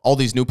all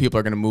these new people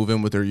are going to move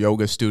in with their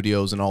yoga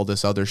studios and all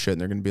this other shit.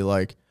 And they're going to be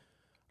like,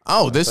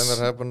 oh, this thing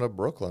that happened to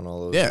Brooklyn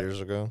all those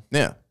years ago.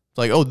 Yeah. It's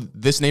like, oh,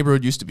 this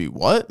neighborhood used to be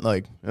what?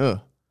 Like, ugh.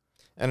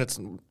 And it's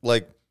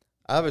like,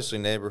 obviously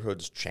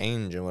neighborhoods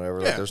change and whatever.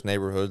 Yeah. Like there's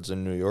neighborhoods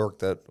in New York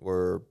that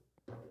were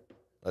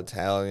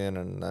Italian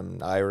and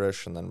then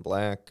Irish and then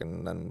black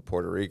and then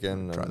Puerto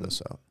Rican. Try and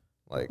this out.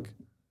 like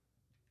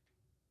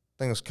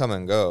things come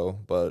and go,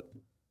 but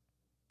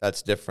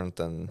that's different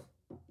than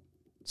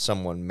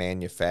someone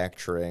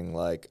manufacturing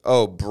like,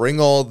 oh, bring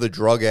all the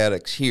drug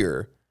addicts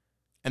here.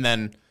 And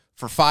then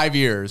for 5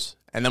 years,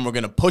 and then we're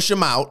going to push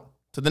them out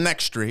to the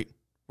next street.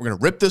 We're going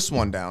to rip this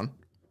one down.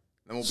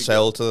 Then we'll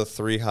sell to the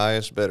 3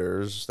 highest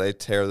bidders. They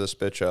tear this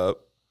bitch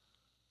up.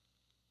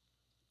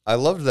 I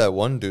loved that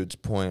one dude's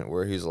point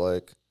where he's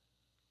like,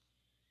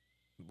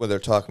 where they're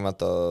talking about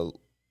the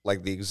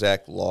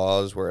exact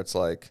laws where it's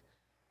like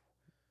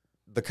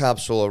the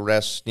cops will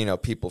arrest,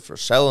 people for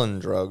selling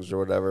drugs or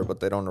whatever, but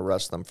they don't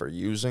arrest them for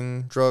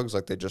using drugs.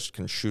 Like they just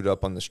can shoot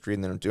up on the street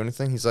and they don't do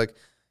anything. He's like,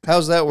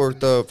 how's that work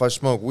though if I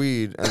smoke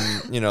weed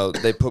and,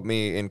 they put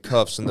me in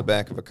cuffs in the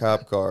back of a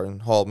cop car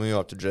and haul me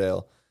off to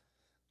jail?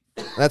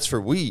 That's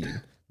for weed.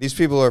 These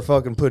people are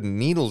fucking putting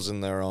needles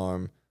in their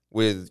arm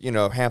with,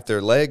 half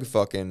their leg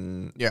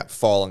fucking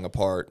falling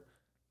apart,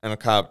 and a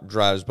cop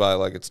drives by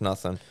like it's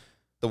nothing.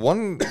 The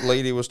one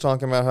lady was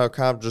talking about how a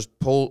cop just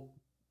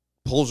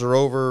pulls her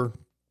over,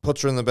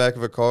 puts her in the back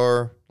of a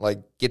car,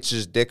 like gets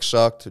his dick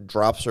sucked,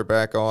 drops her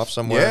back off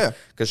somewhere. Yeah.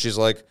 Because she's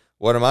like,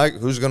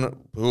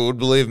 who would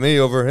believe me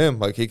over him?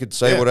 Like he could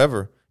say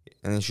whatever.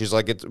 And then she's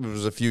like, it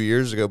was a few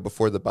years ago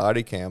before the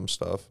body cam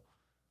stuff.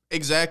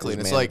 Exactly.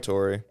 And it's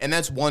mandatory. like, and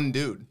that's one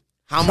dude.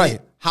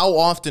 How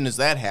often is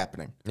that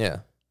happening? Yeah.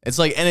 It's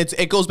like, and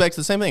it goes back to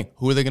the same thing.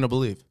 Who are they going to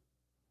believe?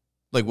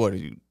 Like, what are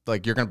you,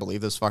 like, you're going to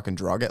believe this fucking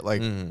drug it?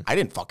 Like, I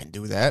didn't fucking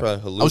do that. I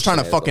was trying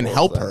to fucking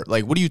help her.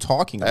 Like, what are you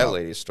talking about? That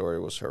lady's story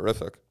was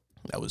horrific.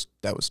 That was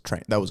a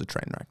train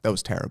wreck. That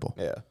was terrible.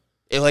 Yeah.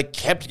 It like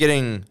kept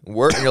getting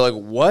worse. And you're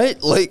like,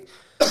 what? Like,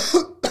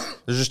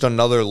 there's just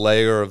another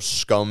layer of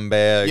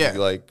scumbag,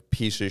 like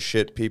piece of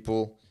shit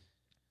people.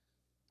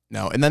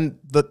 No, and then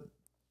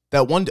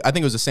that one, I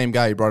think it was the same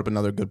guy. He brought up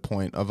another good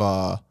point of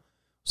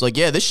it's like,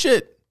 yeah, this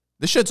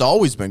shit's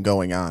always been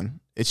going on.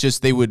 It's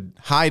just they would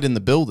hide in the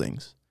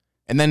buildings.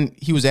 And then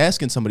he was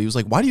asking somebody, he was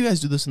like, why do you guys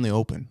do this in the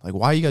open? Like,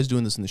 why are you guys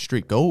doing this in the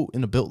street? Go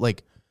in a build,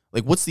 like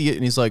what's the,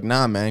 and he's like,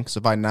 nah, man, because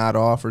if I nod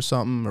off or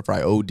something, or if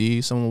I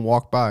OD, someone will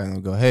walk by and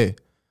they'll go, hey,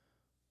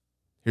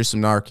 here's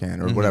some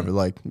Narcan or whatever.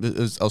 Like,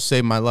 I'll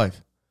save my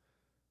life.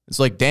 It's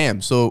like,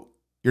 damn, so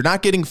you're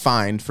not getting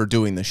fined for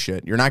doing this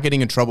shit. You're not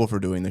getting in trouble for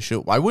doing this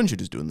shit. Why wouldn't you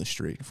just do it in the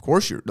street? Of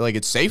course you're, like,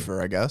 it's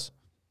safer, I guess.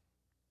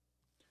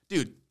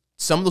 Dude,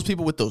 some of those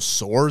people with those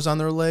sores on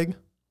their leg.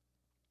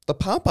 The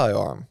Popeye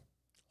arm.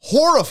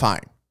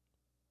 Horrifying.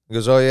 He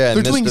goes, oh yeah,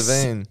 and missed the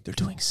vein. They're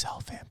doing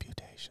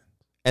self-amputation.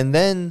 And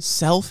then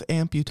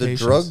self-amputation.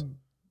 The drug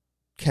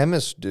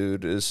chemist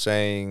dude is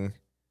saying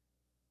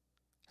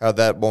how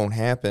that won't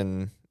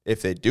happen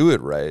if they do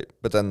it right.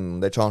 But then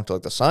they talk to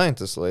like the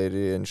scientist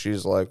lady, and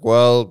she's like,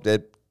 well,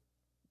 the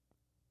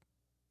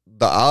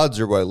odds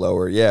are way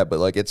lower, yeah, but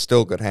like it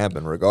still could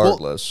happen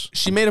regardless.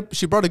 Well,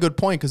 she brought a good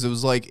point because it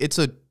was like it's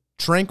a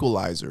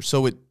tranquilizer,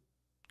 so it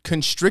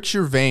constricts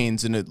your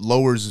veins and it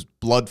lowers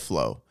blood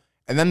flow.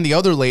 And then the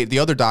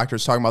other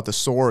doctor's talking about the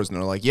sores, and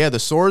they're like, yeah, the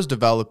sores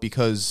develop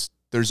because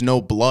there's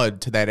no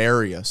blood to that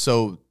area,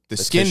 so the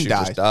skin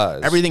dies.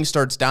 Everything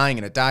starts dying,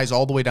 and it dies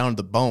all the way down to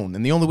the bone.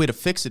 And the only way to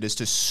fix it is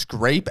to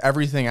scrape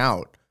everything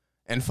out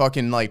and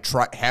fucking like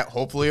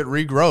hopefully it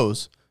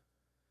regrows.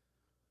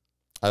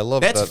 I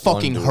love that's that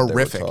fucking one dude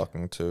horrific. They were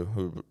talking to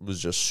who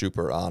was just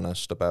super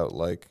honest about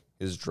like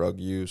his drug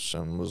use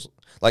and was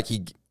like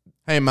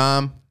hey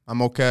mom,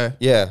 I'm okay.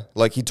 Yeah,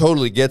 like he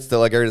totally gets that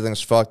like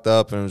everything's fucked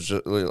up, and it was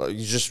just, like,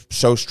 he's just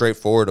so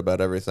straightforward about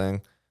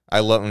everything. I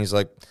love when he's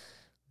like,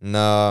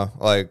 nah,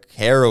 like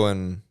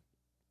heroin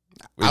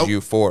was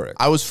euphoric.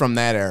 I was from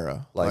that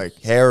era.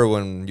 Like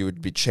heroin, you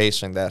would be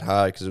chasing that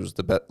high because it was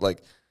the best.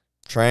 Like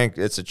trank,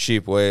 it's a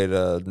cheap way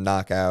to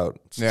knock out.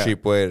 It's a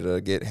cheap way to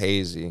get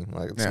hazy.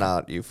 Like it's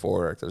not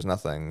euphoric. There's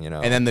nothing,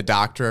 And then the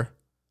doctor,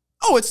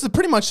 it's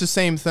pretty much the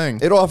same thing.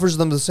 It offers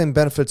them the same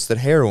benefits that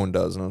heroin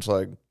does, and it's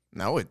like,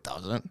 no, it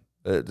doesn't.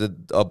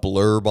 Did a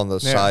blurb on the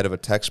side of a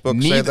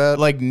textbook say that?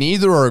 Like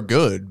neither are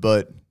good,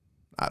 but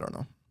I don't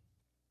know.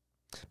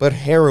 But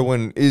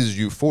heroin is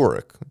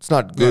euphoric. It's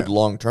not good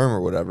long term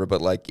or whatever,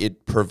 but like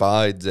it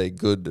provides a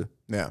good.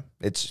 Yeah.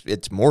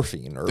 It's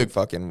morphine or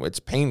it's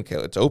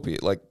painkiller. It's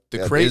opiate. Like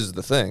that is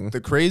the thing.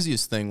 The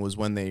craziest thing was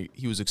when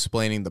he was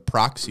explaining the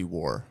proxy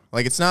war.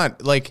 Like it's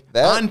not like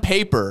on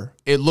paper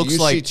it looks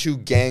like see two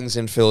gangs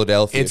in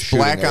Philadelphia. It's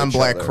black on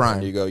black crime.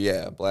 And you go,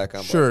 yeah, black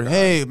on black crime.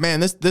 Hey man,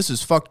 this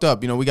is fucked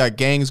up. You know, we got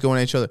gangs going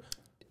at each other.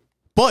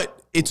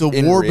 But it's a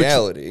war.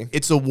 Reality,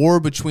 it's a war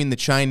between the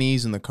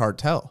Chinese and the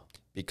cartel.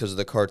 Because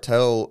the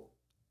cartel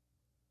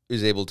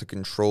is able to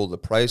control the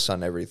price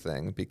on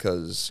everything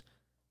because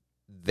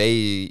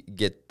they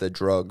get the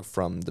drug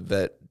from the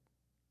vet.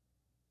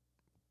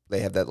 They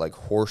have that like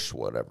horse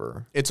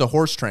whatever. It's a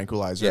horse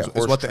tranquilizer. Yeah,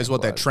 is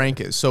what that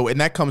trank is. So and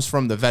that comes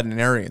from the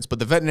veterinarians, but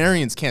the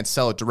veterinarians can't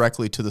sell it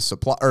directly to the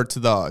supply or to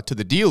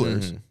the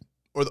dealers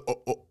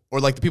or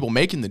like the people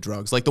making the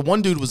drugs. Like the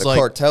one dude was the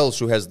cartels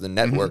who has the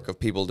network of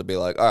people to be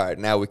like, all right,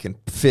 now we can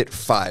fit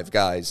 5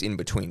 guys in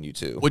between you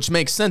two. Which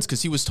makes sense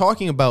because he was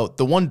talking about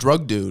the one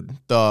drug dude,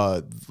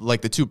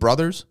 the 2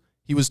 brothers.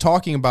 He was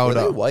talking about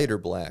were they white or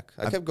black?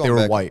 I kept going. They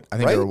were back. white. I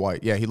think they were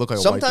white. Yeah, he looked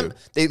like a white dude.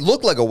 They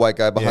look like a white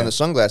guy behind the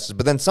sunglasses,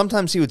 but then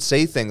sometimes he would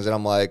say things, and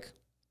I'm like,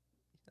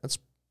 that's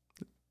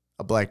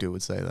a black dude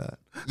would say that.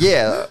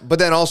 Yeah, but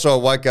then also a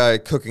white guy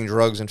cooking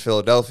drugs in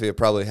Philadelphia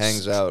probably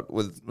hangs out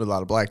with a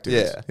lot of black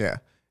dudes. Yeah.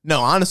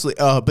 No, honestly,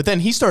 but then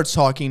he starts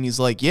talking. He's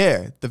like,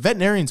 "Yeah, the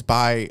veterinarians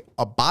buy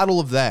a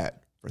bottle of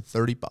that for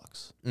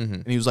 $30."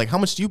 And he was like, "How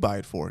much do you buy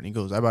it for?" And he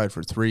goes, "I buy it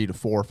for $300 to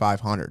 $400 or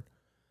 $500."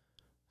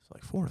 It's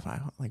like $400 to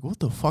 $500. Like, what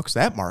the fuck's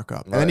that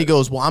markup? And then he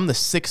goes, "Well, I'm the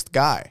 6th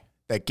guy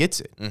that gets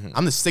it.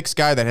 I'm the 6th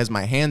guy that has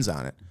my hands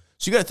on it."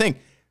 So you got to think.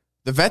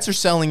 The vets are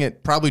selling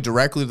it probably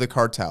directly to the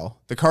cartel.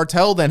 The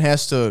cartel then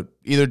has to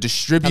either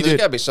distribute it. There's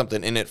got to be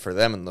something in it for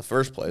them in the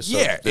first place. So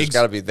there's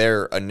got to be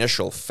their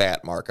initial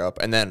fat markup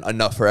and then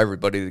enough for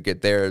everybody to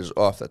get theirs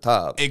off the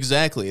top.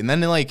 Exactly. And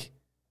then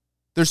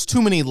there's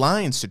too many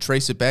lines to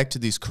trace it back to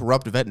these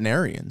corrupt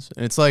veterinarians.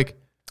 And it's like.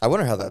 I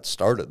wonder how that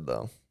started,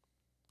 though.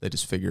 They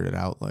just figured it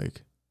out,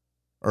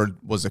 or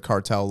was the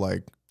cartel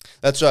like.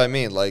 That's what I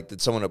mean. Like, did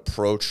someone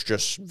approach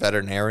just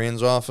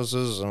veterinarians'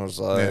 offices and was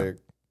like. Yeah.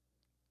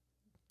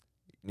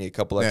 Need a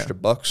couple extra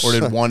bucks. Or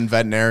did one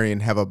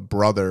veterinarian have a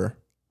brother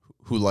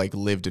who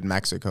lived in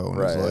Mexico and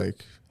was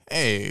like,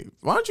 "Hey,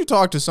 why don't you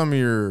talk to some of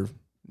your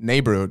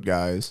neighborhood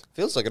guys?"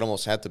 Feels like it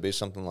almost had to be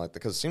something like that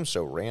because it seems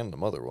so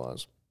random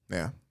otherwise.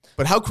 Yeah.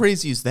 But how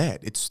crazy is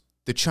that? It's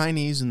the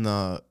Chinese and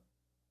the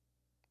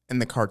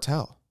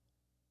cartel.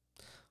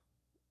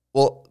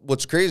 Well,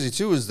 what's crazy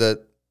too is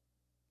that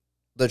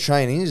the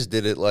Chinese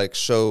did it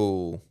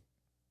so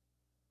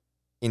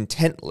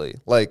intently.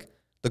 Like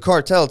the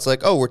cartel, it's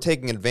like, oh, we're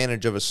taking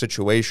advantage of a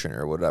situation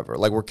or whatever.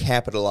 Like, we're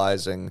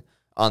capitalizing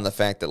on the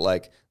fact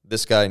that,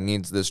 this guy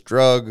needs this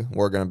drug.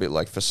 We're going to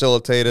be,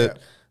 facilitate it.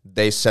 Yeah.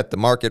 They set the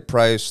market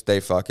price. They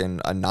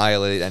fucking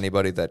annihilate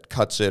anybody that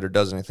cuts it or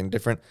does anything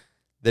different.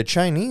 The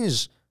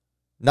Chinese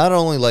not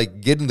only,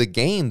 get in the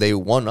game, they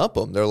one-up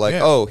them. They're like,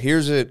 oh,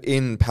 here's it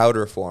in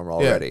powder form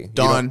already. Yeah,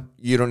 done.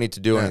 You don't need to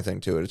do anything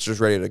to it. It's just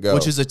ready to go.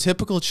 Which is a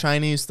typical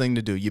Chinese thing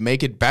to do. You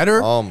make it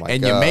better,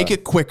 and you make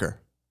it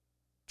quicker.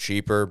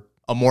 Cheaper.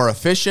 A more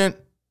efficient.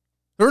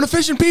 They're an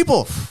efficient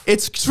people.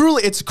 It's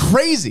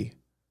crazy.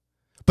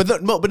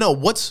 But no,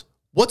 what's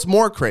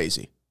more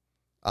crazy?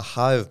 A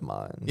hive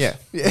mind. Yeah.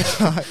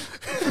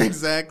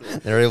 Exactly.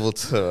 They're able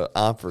to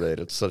operate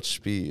at such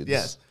speeds.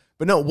 Yes.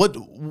 But no,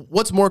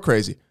 what's more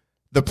crazy?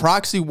 The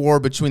proxy war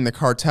between the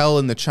cartel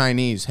and the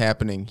Chinese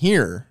happening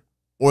here,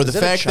 or the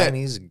fact that a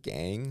Chinese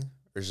gang,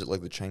 or is it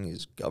the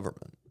Chinese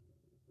government?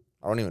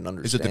 I don't even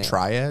understand. Is it the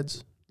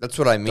triads? That's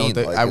what I mean.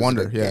 I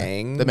wonder.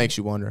 Gang? That makes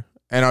you wonder.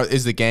 And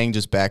is the gang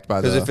just backed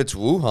by Because if it's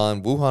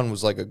Wuhan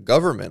was a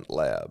government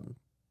lab.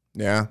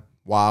 Yeah.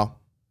 Wow.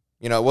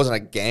 It wasn't a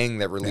gang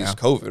that released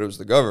COVID. It was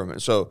the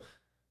government. So,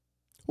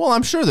 well,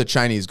 I'm sure the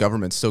Chinese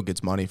government still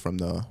gets money from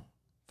the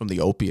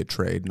opiate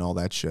trade and all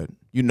that shit.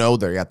 They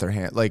got their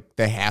hand.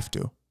 They have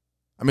to.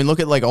 I mean,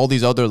 look at all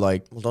these other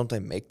Well, don't they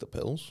make the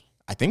pills?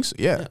 I think so.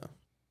 Yeah.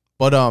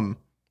 But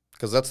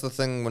because that's the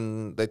thing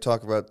when they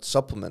talk about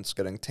supplements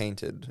getting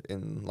tainted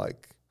in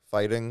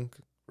fighting.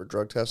 For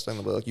drug testing,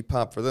 they'll be like, you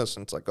pop for this,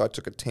 and it's like, oh, I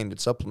took a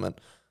tainted supplement.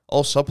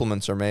 All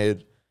supplements are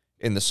made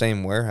in the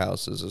same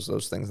warehouses as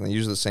those things, and they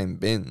use the same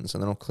bins,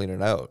 and they don't clean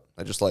it out.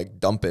 They just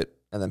dump it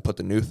and then put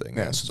the new thing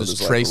in. So there's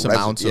trace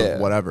amounts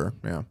of whatever.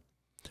 Yeah.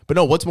 But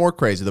no, what's more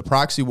crazy, the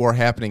proxy war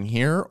happening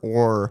here,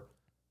 or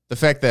the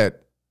fact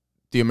that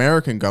the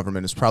American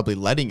government is probably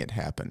letting it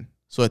happen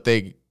so that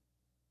they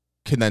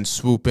can then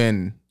swoop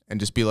in and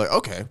just be like,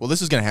 okay, well,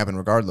 this is going to happen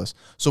regardless.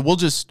 So we'll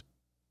just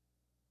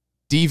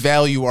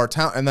devalue our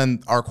town, and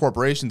then our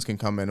corporations can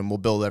come in and we'll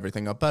build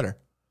everything up better.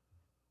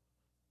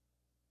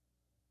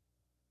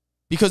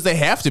 Because they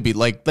have to be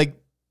they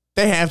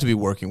have to be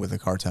working with the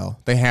cartel.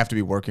 They have to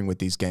be working with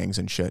these gangs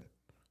and shit.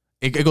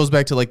 It goes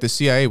back to the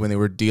CIA when they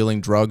were dealing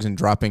drugs and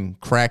dropping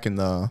crack in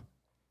the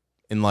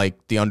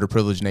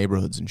underprivileged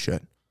neighborhoods and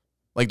shit.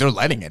 They're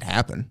letting it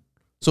happen.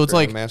 So it's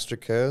Master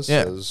Cass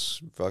says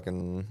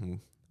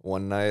fucking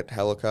One night,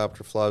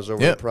 helicopter flies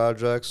over Yep. the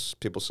projects.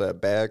 People say a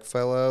bag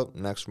fell out.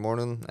 Next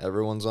morning,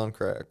 everyone's on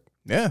crack.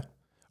 Yeah.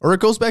 Or it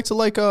goes back to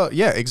like,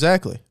 yeah,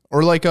 exactly.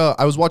 Or like,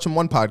 I was watching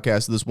one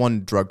podcast of this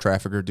one drug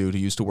trafficker dude who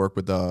used to work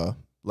with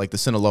like the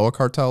Sinaloa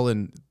cartel,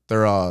 and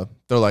they're El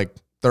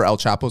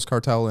Chapo's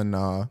cartel in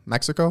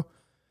Mexico.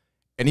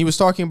 And he was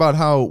talking about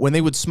how when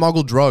they would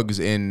smuggle drugs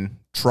in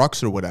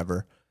trucks or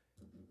whatever,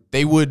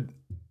 they would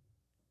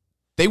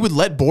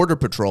let Border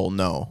Patrol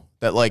know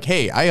that, like,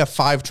 hey, I have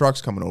 5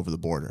 trucks coming over the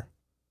border.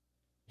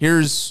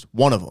 Here's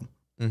one of them.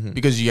 Mm-hmm.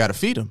 Because you got to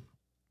feed them.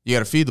 You got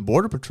to feed the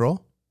Border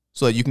Patrol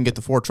so that you can get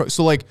the 4 trucks.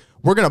 So, like,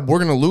 we're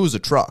gonna lose a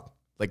truck.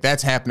 Like,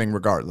 that's happening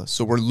regardless.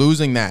 So we're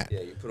losing that.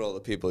 Yeah, you put all the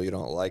people you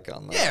don't like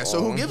on that. Yeah,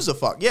 so who gives a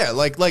fuck? Yeah,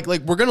 like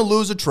we're gonna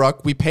lose a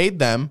truck. We paid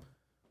them.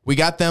 We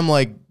got them,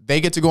 like, they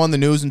get to go on the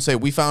news and say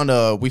we found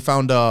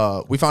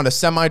a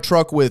semi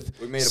truck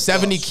with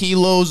 70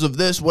 kilos of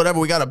this, whatever.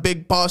 We got a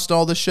big bust,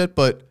 all this shit.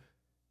 But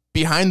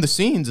behind the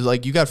scenes,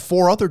 like, you got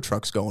 4 other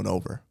trucks going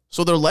over.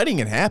 So they're letting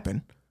it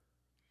happen.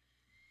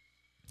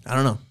 I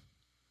don't know.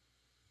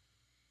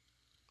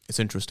 It's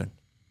interesting.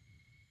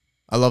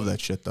 I love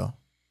that shit, though.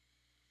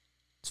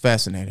 It's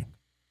fascinating.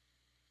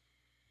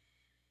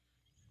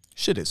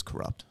 Shit is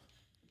corrupt.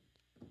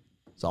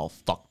 It's all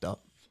fucked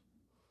up.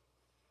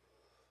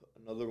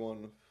 Another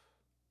one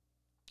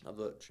of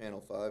the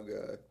Channel 5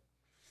 guy.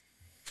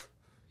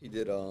 He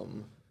did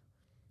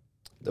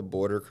the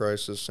border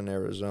crisis in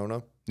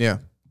Arizona. Yeah.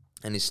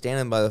 And he's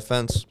standing by the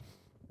fence.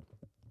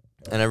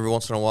 And every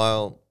once in a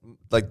while,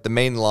 like, the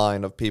main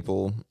line of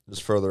people is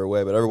further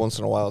away, but every once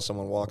in a while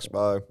someone walks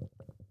by.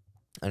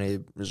 And he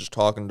was just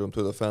talking to him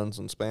through the fence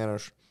in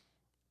Spanish.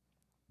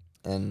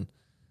 And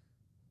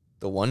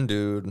the one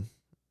dude,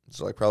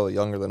 is like probably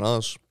younger than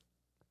us,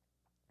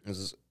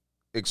 is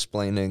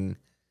explaining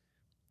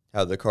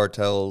how the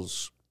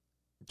cartels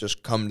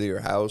just come to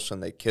your house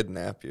and they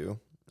kidnap you,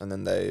 and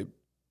then they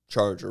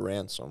charge a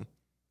ransom.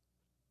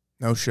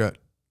 No shit.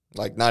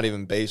 Like, not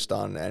even based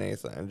on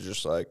anything.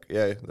 Just like,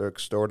 yeah, they're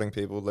extorting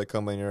people. They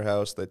come in your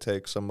house, they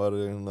take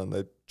somebody, and then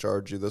they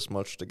charge you this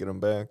much to get them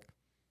back.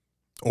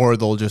 Or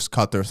they'll just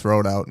cut their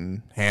throat out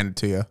and hand it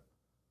to you.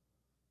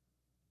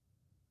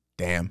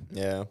 Damn.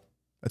 Yeah.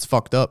 That's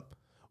fucked up.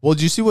 Well,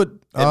 did you see what...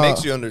 It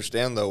makes you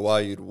understand, though, why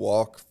you'd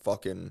walk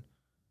fucking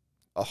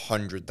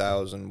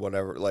 100,000,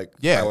 whatever, like,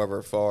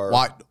 however far.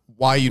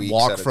 Why you'd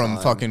walk at a from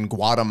time. fucking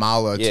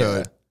Guatemala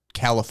to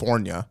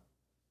California.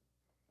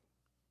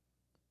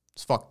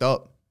 It's fucked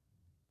up.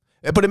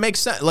 But it makes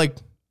sense, like...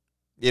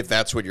 If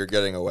that's what you're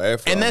getting away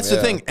from. And that's the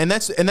thing. And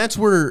that's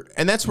where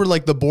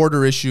like the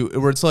border issue,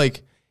 where it's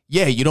like,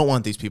 yeah, you don't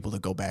want these people to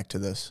go back to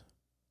this.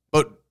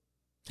 But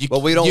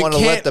we don't want to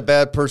let the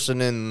bad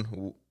person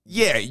in.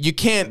 Yeah, you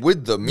can't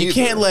with them. You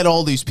can't let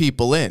all these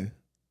people in.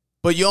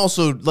 But you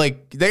also,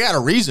 like, they got a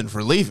reason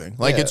for leaving.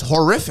 Like, it's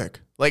horrific.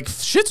 Like,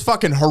 shit's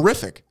fucking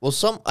horrific. Well,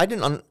 I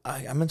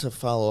meant to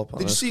follow up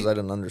on this because I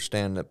didn't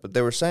understand it. But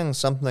they were saying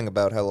something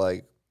about how,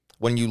 like,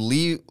 when you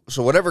leave,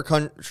 so whatever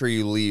country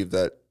you leave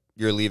that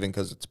you're leaving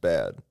because it's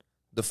bad,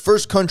 the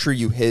first country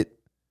you hit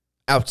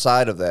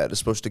outside of that is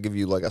supposed to give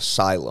you, like,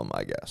 asylum,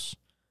 I guess.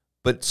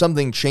 But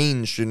something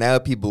changed, and now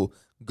people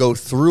go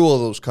through all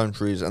those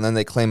countries, and then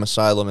they claim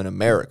asylum in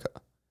America.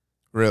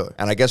 Really?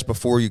 And I guess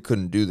before you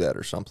couldn't do that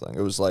or something.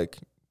 It was like,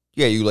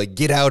 yeah, you, like,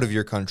 get out of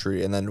your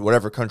country, and then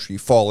whatever country you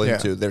fall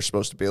into, they're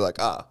supposed to be like,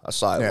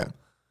 asylum. Yeah.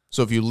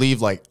 So if you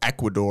leave, like,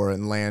 Ecuador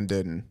and land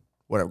in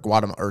whatever,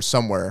 Guatemala or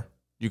somewhere,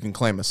 you can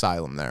claim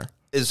asylum there.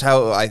 Is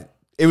how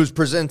it was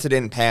presented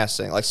in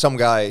passing. Like, some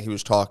guy he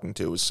was talking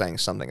to was saying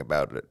something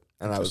about it.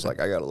 And I was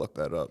like, I got to look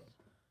that up.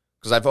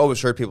 Because I've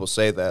always heard people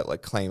say that,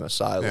 like, claim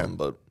asylum,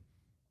 but...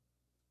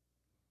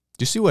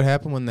 Do you see what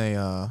happened when they,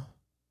 I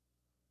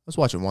was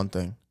watching one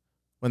thing.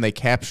 When they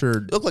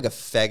captured... You look like a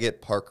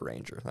faggot park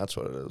ranger. That's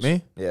what it is.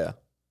 Me? Yeah.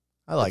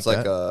 I like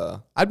that.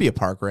 Like I'd be a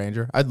park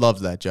ranger. I'd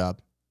love that job.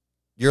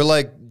 You're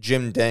like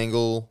Jim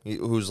Dangle,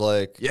 who's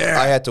like,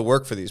 I had to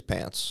work for these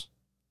pants.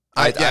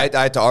 I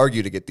had to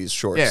argue to get these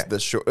shorts. Yeah.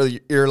 This short.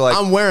 You're like...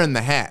 I'm wearing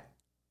the hat.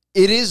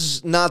 It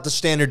is not the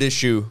standard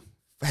issue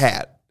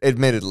hat,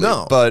 admittedly.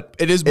 No, but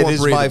it is more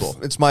breathable.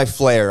 It's my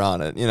flair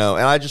on it, you know,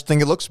 and I just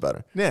think it looks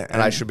better. Yeah.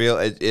 And I should be able...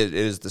 It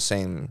is the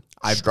same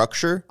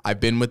structure.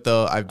 I've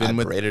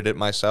rated it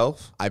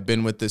myself. I've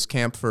been with this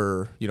camp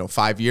for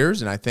 5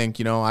 years, and I think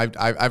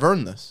I've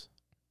earned this.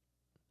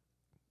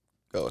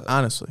 Go ahead.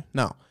 Honestly,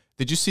 no.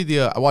 Did you see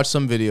I watched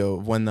some video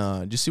of when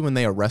did you see when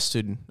they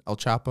arrested El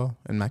Chapo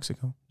in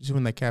Mexico? Did you see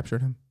when they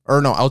captured him?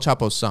 Or no, El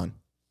Chapo's son.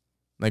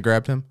 They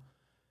grabbed him.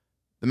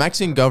 The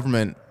Mexican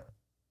government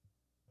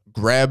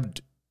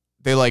arrested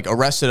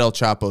El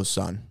Chapo's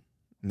son,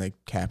 and they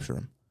captured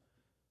him.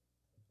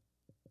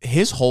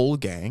 His whole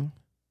gang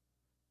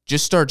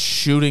just starts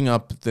shooting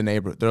up the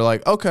neighborhood. They're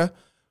like, okay,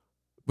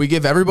 we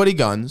give everybody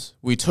guns.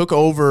 We took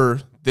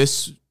over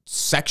this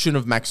section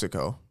of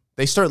Mexico.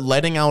 They start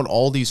letting out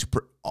all these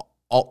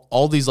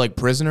like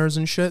prisoners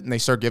and shit, and they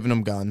start giving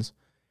them guns.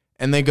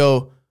 And they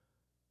go,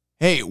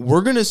 hey,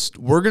 we're gonna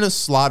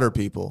slaughter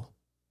people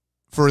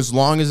for as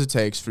long as it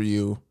takes for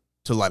you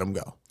to let them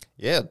go.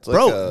 Yeah, it's like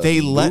Bro,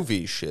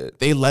 movie shit.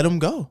 They let him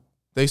go.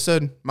 They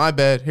said, "My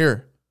bad,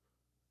 here."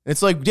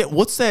 It's like, yeah,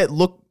 what's that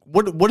look?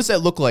 What does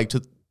that look like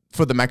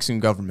for the Mexican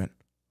government?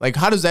 Like,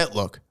 how does that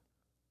look?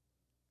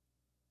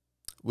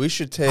 We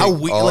should take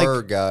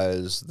our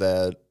guys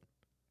that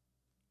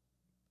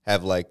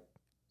have like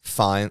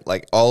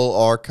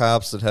all our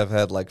cops that have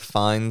had like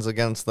fines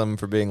against them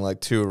for being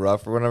like too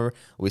rough or whatever.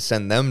 We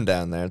send them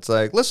down there. It's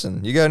like,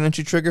 listen, you got an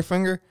itchy trigger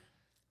finger?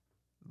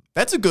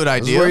 That's a good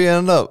idea. This is where you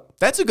end up.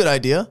 That's a good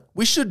idea.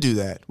 We should do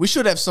that. We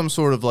should have some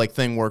sort of like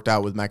thing worked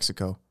out with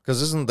Mexico.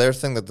 Because isn't their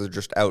thing that they're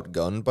just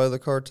outgunned by the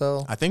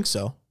cartel? I think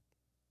so.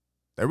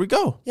 There we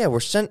go. Yeah, we're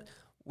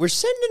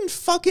sending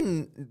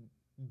fucking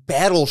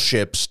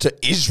battleships to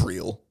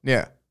Israel.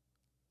 Yeah.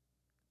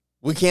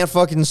 We can't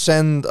fucking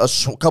send a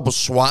couple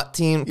SWAT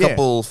team,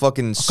 couple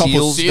fucking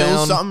SEALs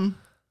down. Something.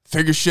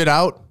 Figure shit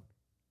out.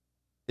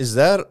 Is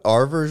that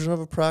our version of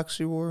a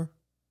proxy war?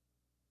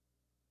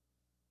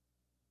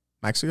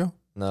 Mexico?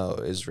 No,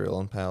 Israel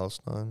and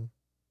Palestine.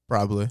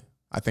 Probably.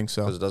 I think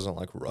so. Because it doesn't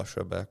like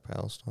Russia back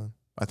Palestine.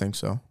 I think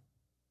so.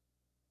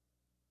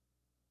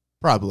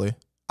 Probably.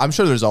 I'm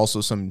sure there's also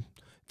some...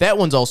 That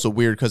one's also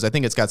weird because I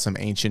think it's got some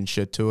ancient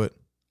shit to it.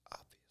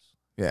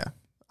 Yeah,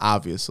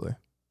 obviously.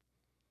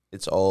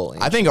 It's all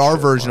I think our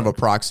version of a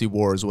proxy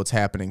war is what's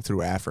happening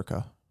through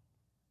Africa.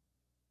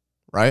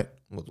 Right?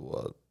 With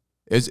what?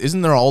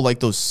 Isn't there all like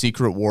those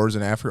secret wars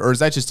in Africa? Or is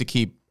that just to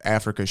keep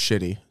Africa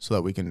shitty so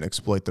that we can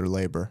exploit their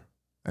labor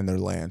and their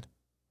land?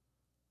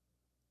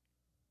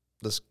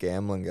 This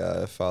gambling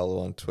guy I follow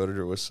on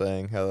Twitter was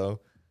saying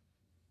how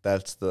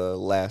that's the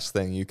last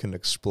thing you can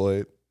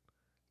exploit.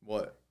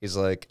 What? He's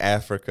like,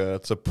 Africa,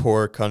 it's a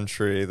poor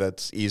country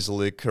that's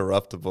easily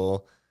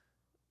corruptible.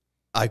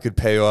 I could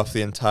pay off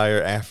the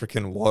entire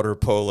African water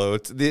polo.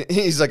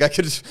 He's like, I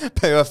could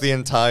pay off the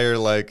entire,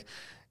 like,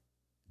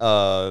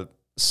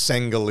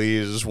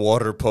 Senegalese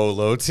water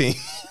polo team,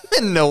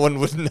 and no one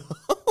would know.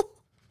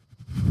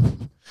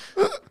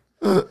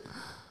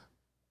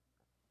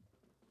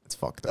 It's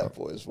fucked up. That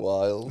boy's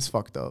wild. It's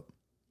fucked up.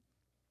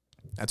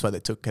 That's why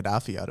they took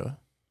Gaddafi out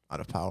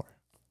of power.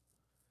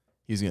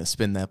 He's going to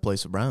spin that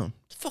place around.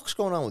 What the fuck's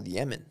going on with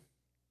Yemen?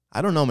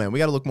 I don't know, man. We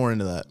got to look more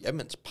into that.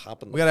 Yemen's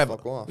popping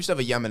fuck off. We should have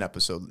a Yemen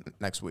episode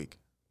next week.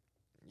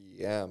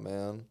 Yeah,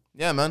 man.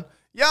 Yeah, man.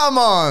 Yeah,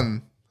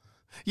 man.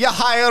 Yeah,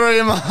 hi,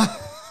 man.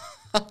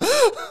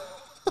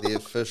 The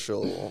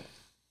official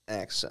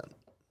accent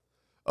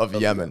of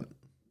Yemen.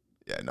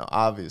 Yeah, no,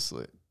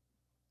 obviously.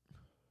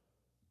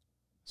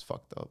 It's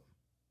fucked up.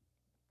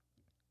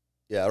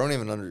 Yeah, I don't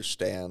even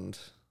understand,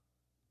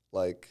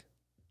 like,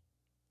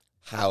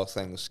 how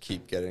things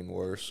keep getting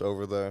worse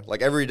over there.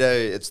 Like, every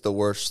day, it's the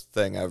worst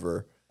thing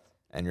ever.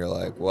 And you're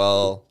like,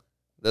 well,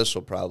 this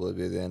will probably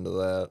be the end of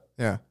that.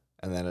 Yeah.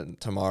 And then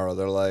tomorrow,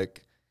 they're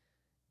like,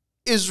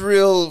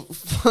 Israel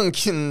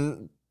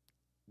fucking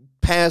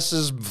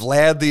passes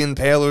Vlad the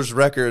Impaler's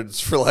records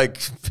for, like,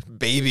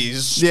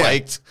 babies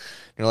spiked. Yeah.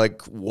 You're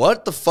like,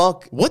 what the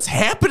fuck? What's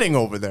happening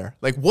over there?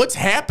 Like, what's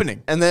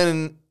happening? And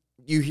then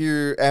you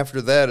hear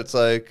after that, it's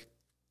like,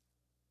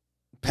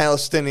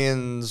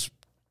 Palestinians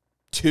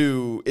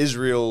 2,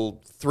 Israel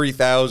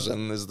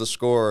 3,000 is the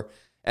score,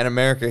 and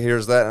America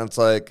hears that, and it's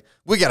like,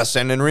 we got to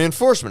send in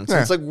reinforcements. Yeah.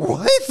 It's like,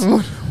 what?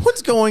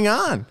 What's going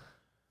on?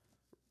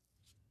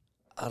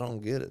 I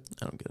don't get it.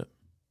 I don't get it.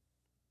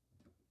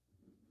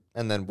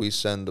 And then we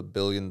send $1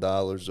 billion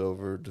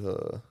over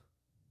to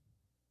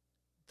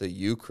the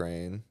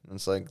Ukraine, and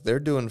it's like, they're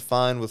doing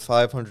fine with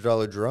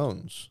 $500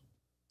 drones.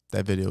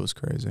 That video was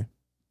crazy.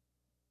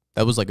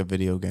 That was like a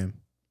video game.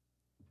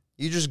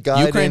 You just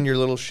guide in your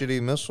little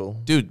shitty missile.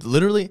 Dude,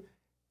 literally,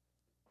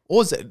 what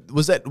was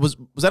that? Was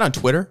that on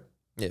Twitter?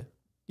 Yeah.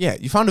 Yeah,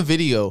 you found a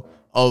video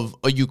of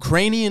a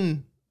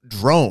Ukrainian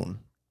drone.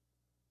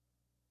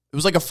 It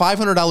was like a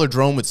 $500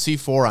 drone with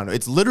C4 on it.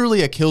 It's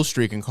literally a kill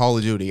streak in Call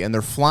of Duty, and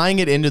they're flying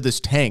it into this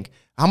tank.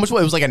 How much? It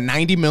was like a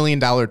 $90 million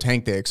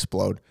tank they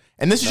explode.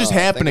 And this is just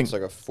happening. I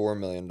think it's like a $4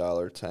 million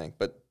tank,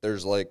 but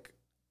there's like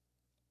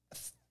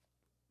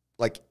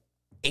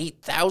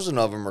 8,000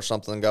 of them or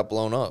something got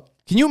blown up.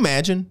 Can you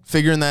imagine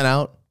figuring that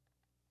out?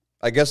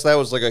 I guess that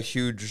was like a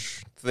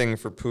huge thing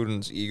for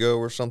Putin's ego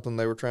or something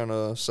they were trying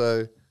to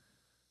say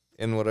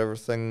in whatever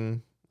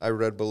thing I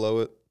read below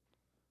it.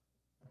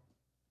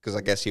 Because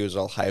I guess he was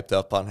all hyped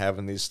up on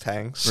having these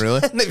tanks.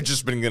 Really? And they've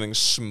just been getting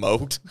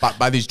smoked.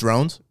 By these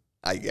drones?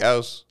 I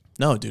guess.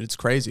 No, dude, it's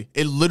crazy.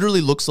 It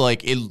literally looks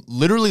like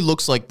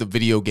the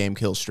video game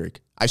kill streak.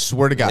 I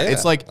swear to God. Yeah,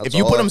 it's like, if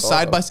you put them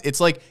side by side, it's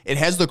like, it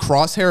has the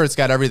crosshair, it's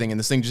got everything, and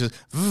this thing just...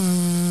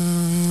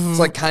 It's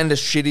like kind of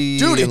shitty.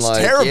 Dude, it's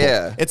terrible.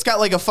 Yeah. It's got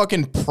like a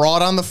fucking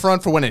prod on the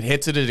front for when it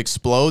hits it, it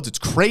explodes. It's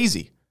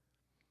crazy.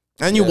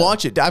 And you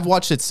watch it. I've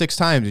watched it 6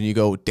 times, and you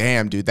go,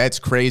 damn, dude, that's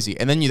crazy.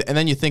 And then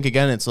you think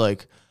again, it's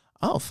like,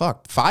 oh,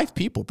 fuck, 5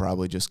 people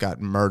probably just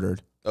got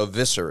murdered.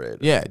 Eviscerated.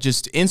 Yeah,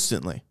 just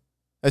instantly.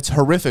 It's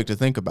horrific to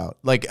think about.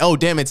 Like, oh,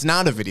 damn, it's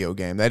not a video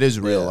game. That is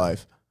real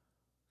life.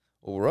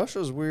 Well,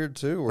 Russia's weird,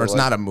 too. Or it's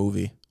not a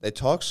movie. They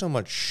talk so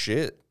much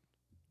shit,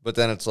 but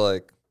then it's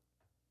like,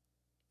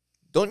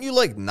 don't you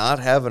like not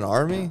have an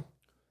army?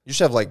 You just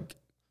have like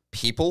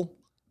people.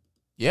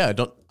 Yeah,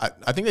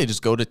 I think they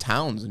just go to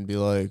towns and be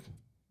like,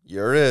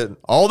 You're it.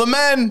 all the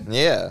men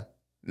Yeah.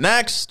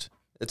 next.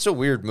 It's a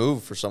weird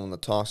move for someone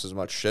that talks as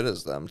much shit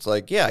as them. It's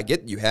like, yeah, I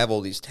get you have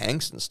all these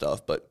tanks and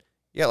stuff, but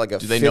yeah, like a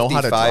Do they know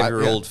how to drive?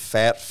 55-year-old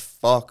fat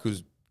fuck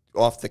who's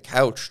off the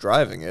couch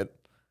driving it.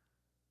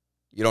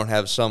 You don't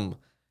have some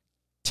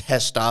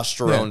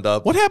testosteroned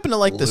up. What happened to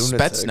like the lunatic.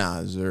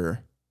 Spetsnaz or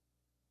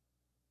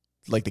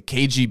like the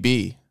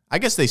KGB? I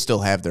guess they still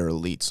have their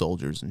elite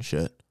soldiers and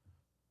shit.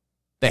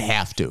 They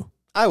have to.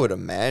 I would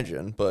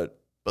imagine, but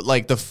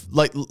Like the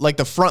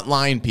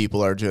frontline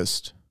people are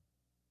just,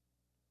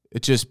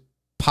 it's just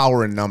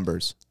power in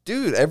numbers.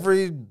 dude,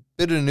 every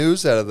bit of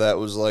news out of that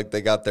was like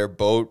they got their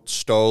boat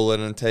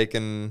stolen and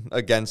taken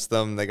against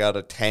them. They got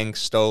a tank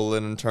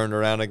stolen and turned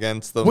around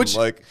against them. Which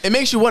like it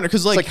makes you wonder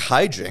because it's like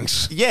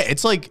hijinks. yeah,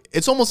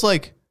 it's almost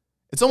like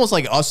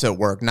us at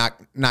work,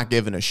 not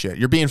giving a shit.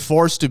 You're being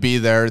forced to be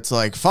there. It's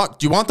like, fuck,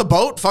 do you want the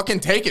boat? Fucking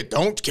take it.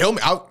 Don't kill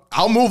me.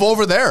 I'll move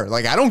over there.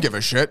 Like, I don't give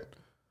a shit.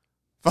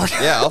 Fuck.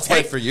 Yeah, I'll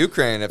fight for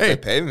Ukraine if Hey, they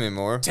pay me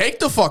more. Take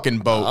the fucking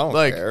boat. I don't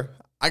like, care.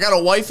 I got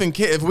a wife and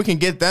kid. If we can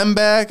get them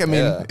back, I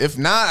mean, Yeah. if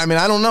not, I mean,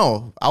 I don't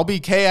know. I'll be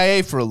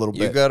KIA for a little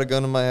You bit. got a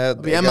gun in my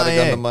head. be I got a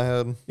gun MIA. in my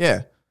head.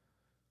 Yeah.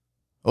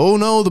 Oh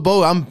no, the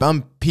boat. I'm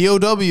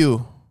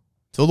POW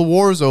till the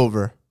war's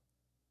over.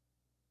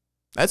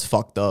 That's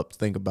fucked up to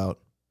think about.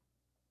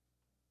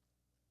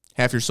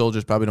 Half your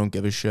soldiers probably don't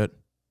give a shit.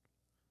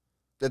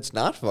 It's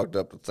not fucked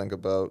up to think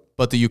about.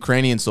 But the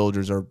Ukrainian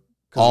soldiers are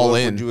 'Cause all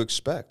what in. would you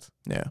expect?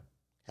 Yeah.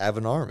 Have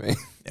an army.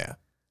 Yeah.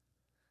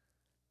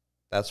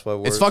 That's why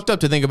It's fucked up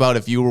to think about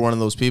if you were one of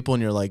those people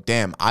and you're like,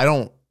 damn, I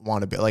don't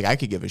want to be like, I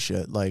could give a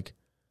shit. Like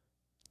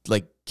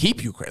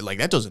keep Ukraine. Like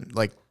that doesn't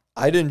like,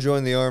 I didn't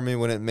join the army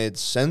when it made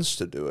sense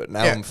to do it.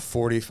 Now Yeah. I'm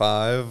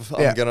 45.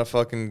 Yeah. I'm gonna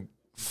fucking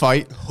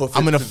fight. hoof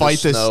I'm it gonna through the fight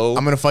this. snow.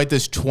 I'm gonna fight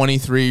this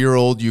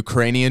 23-year-old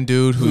Ukrainian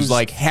dude who's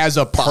like has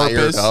a fired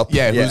purpose. up.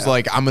 Yeah, Yeah. who's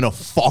like I'm gonna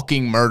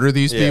fucking murder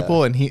these Yeah.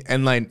 people, and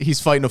he's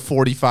fighting a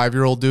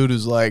 45-year-old dude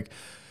who's like,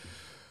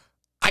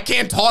 I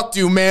can't talk to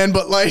you, man,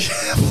 but like,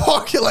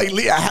 fucking like,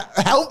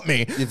 help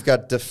me. You've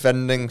got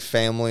defending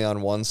family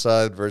on one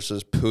side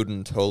versus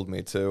Putin told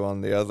me to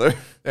on the other.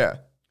 Yeah,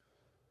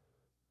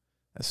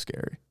 that's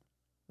scary.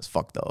 That's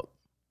fucked up.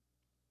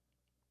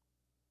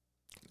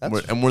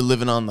 And we're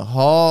living on the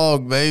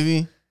hog,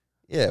 baby.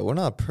 Yeah, we're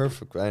not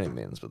perfect by any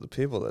means, but the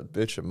people that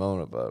bitch and moan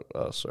about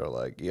us are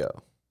like, yo,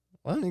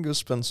 why don't you go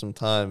spend some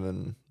time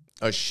in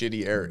A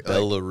shitty area.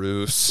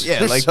 Belarus?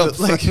 Yeah, or like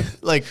something?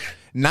 like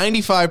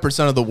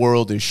 95% of the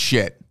world is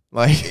shit.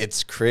 Like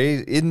It's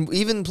crazy. In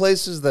even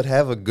places that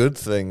have a good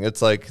thing,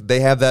 it's like they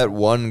have that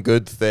one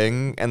good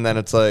thing, and then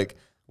it's like,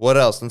 what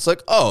else? And it's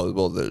like, oh,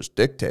 well, there's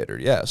dictator,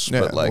 yes,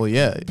 Yeah, but like, well,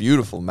 yeah.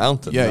 beautiful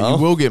mountain. yeah, no?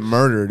 you will get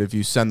murdered if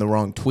you send the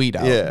wrong tweet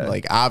out. Yeah.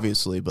 Like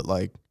obviously, but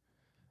like,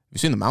 you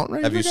seen the mountain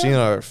range? Have you seen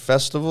our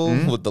festival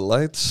with the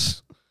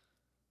lights?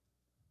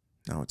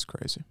 No, it's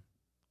crazy.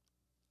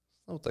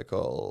 That's what they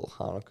call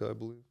Hanukkah, I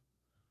believe.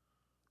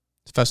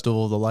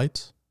 Festival of the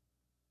Lights.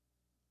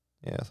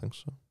 Yeah, I think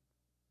so.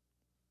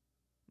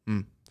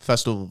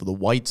 Festival of the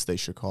Whites, they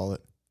should call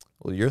it.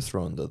 Well, you're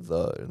throwing the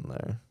in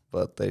there,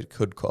 but they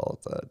could call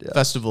it that. Yeah.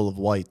 Festival of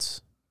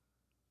Whites.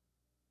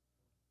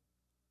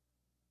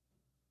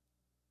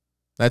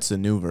 That's the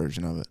new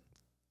version of it.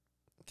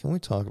 Can we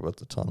talk about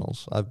the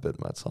tunnels? I've bit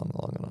my tongue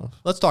long enough.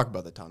 Let's talk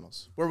about the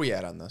tunnels. Where are we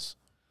at on this?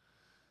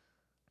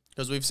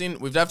 Because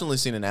we've definitely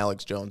seen an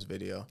Alex Jones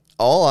video.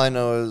 All I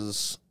know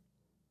is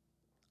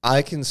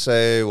I can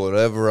say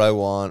whatever I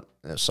want.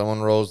 If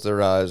someone rolls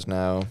their eyes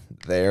now,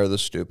 they're the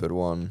stupid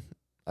one.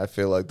 I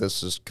feel like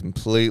this is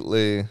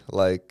completely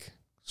like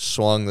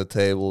swung the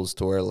tables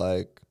to where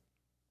like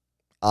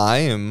I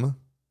am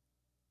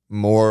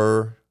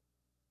more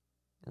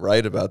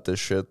right about this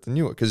shit than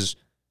you are, because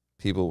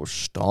people were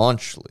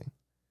staunchly.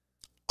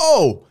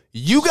 Oh,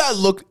 you got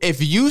looked.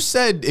 If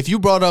you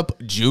brought up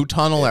Jew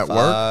tunnel at If work,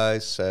 I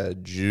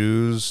said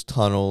Jews,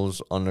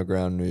 tunnels,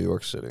 underground New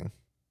York City,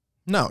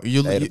 no,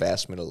 they'd have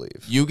asked me to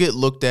leave. you get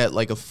looked at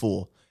like a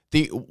fool.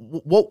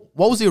 What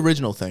was the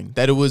original thing?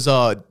 That it was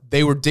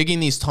they were digging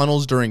these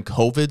tunnels during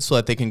COVID so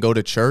that they can go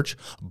to church?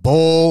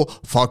 Bull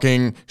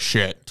fucking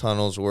shit.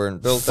 Tunnels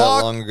weren't built Fuck-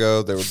 that long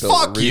ago. They were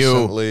fuck built you.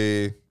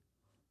 recently.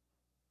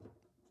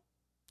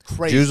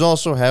 Crazy. Jews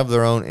also have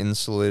their own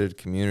insulated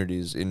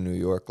communities in New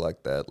York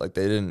like that. Like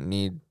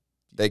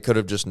they could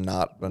have just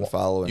not been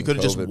following. You could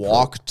have just COVID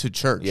walked to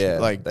church. Yeah,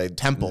 like they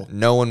temple.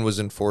 No one was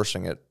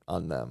enforcing it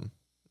on them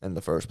in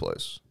the first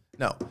place.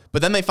 No,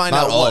 but then they find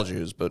Not out all what.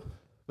 Jews, but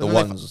But the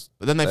then ones.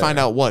 But then they find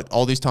out what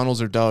all these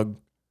tunnels are dug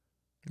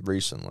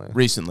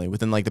recently,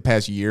 within like the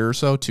past year or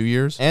so, 2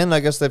 years. And I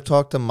guess they've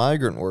talked to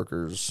migrant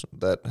workers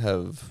that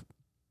have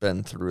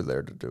been through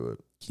there to do it.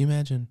 Can you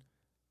imagine?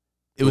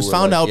 It Who was were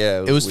found like, out. yeah,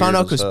 it was found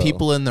weird out as because hell.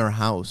 people in their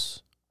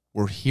house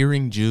were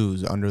hearing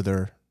Jews under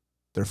their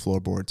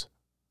floorboards.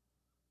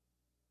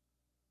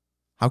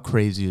 How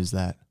crazy is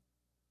that?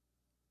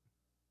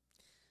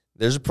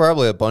 There's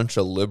probably a bunch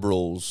of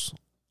liberals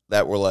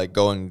that were like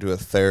going to a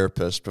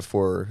therapist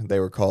before they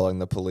were calling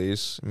the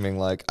police, I mean,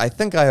 like, I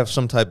think I have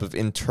some type of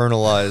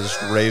internalized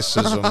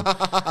racism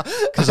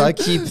because I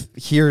keep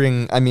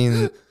hearing. I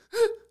mean,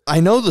 I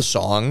know the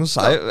songs.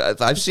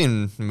 I've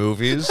seen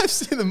movies. I've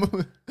seen the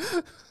movie.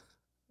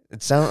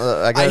 It sounds.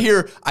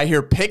 I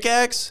hear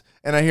pickaxe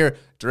and I hear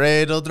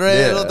dreidel,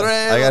 dreidel,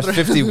 dreidel. I got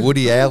 50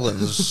 Woody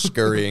Allens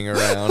scurrying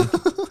around.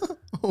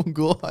 Oh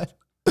God!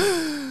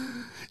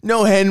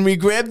 No, Henry,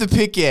 grab the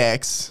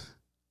pickaxe.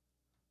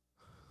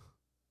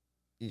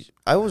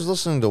 I was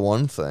listening to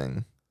one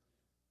thing.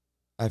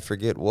 I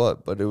forget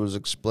what, but it was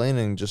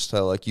explaining just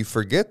how, like, you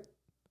forget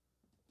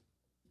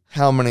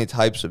how many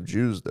types of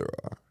Jews there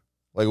are.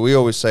 Like, we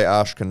always say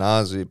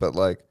Ashkenazi, but,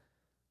 like,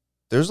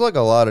 there's, like,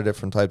 a lot of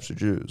different types of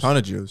Jews. Ton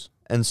of Jews.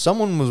 And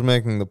someone was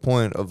making the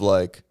point of,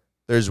 like,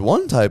 there's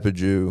one type of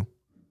Jew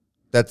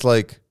that's,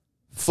 like,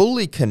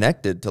 fully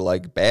connected to,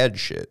 like, bad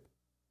shit.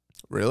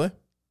 Really?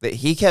 That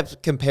he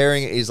kept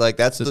comparing it. He's like,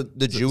 that's the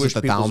Jewish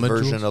the people's Talmud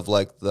version Jews? of,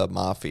 like, the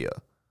mafia.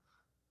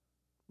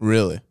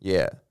 Really?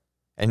 Yeah.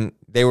 And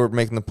they were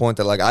making the point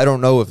that, like, I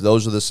don't know if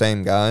those are the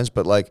same guys,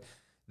 but, like,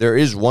 there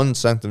is one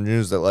sect of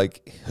Jews that,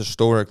 like,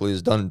 historically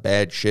has done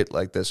bad shit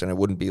like this, and it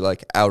wouldn't be,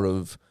 like, out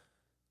of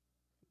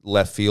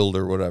left field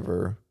or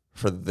whatever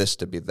for this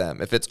to be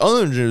them. If it's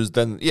other Jews,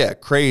 then, yeah,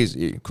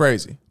 crazy.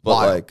 Crazy. But,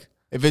 Wild. like,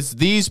 if it's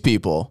these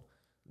people,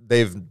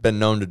 they've been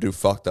known to do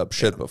fucked up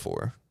shit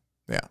before.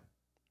 yeah.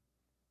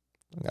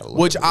 I gotta look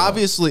Which into that.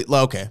 obviously,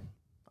 okay,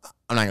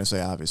 I'm not gonna say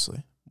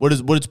obviously. What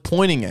it's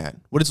pointing at,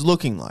 what it's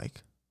looking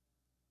like,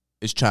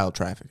 is child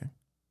trafficking.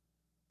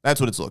 That's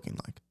what it's looking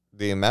like.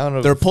 The amount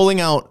of They're pulling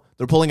out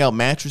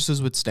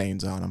mattresses with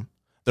stains on them.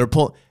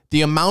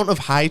 The amount of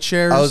high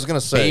chairs. I was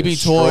gonna say baby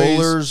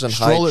strollers toys, and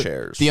high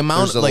chairs. The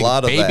amount There's a like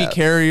lot of baby that.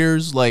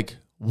 carriers. Like,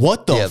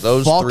 what the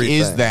those fuck three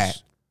is things.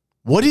 that?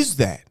 What is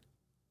that?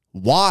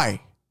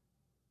 Why?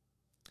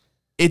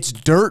 It's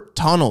dirt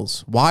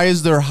tunnels. Why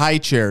is there high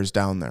chairs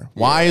down there?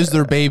 Why is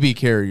there baby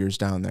carriers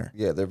down there?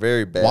 Yeah, they're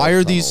very bad. Why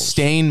are these tunnels.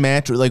 stained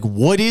mattresses? Like,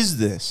 what is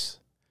this?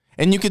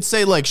 And you could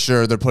say, like,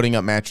 sure, they're putting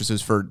up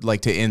mattresses for,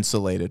 like, to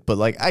insulate it. But,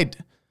 like,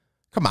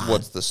 come on.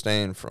 What's the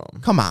stain from?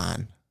 Come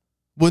on.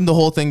 Wouldn't the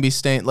whole thing be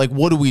stained? Like,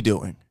 what are we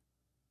doing?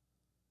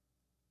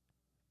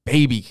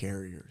 Baby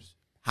carriers.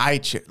 High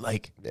chair.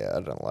 Like, Yeah, I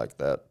don't like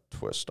that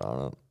twist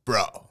on it.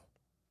 bro.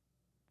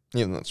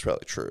 Even though it's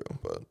probably true,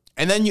 but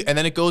And then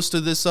it goes to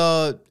this,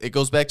 it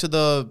goes back to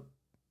the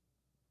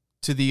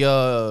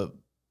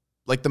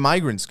like the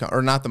migrants,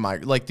 or not the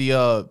migrants, like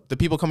the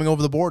people coming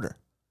over the border.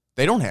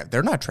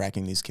 They're not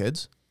tracking these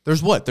kids.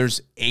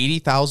 There's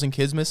 80,000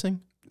 kids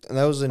missing? and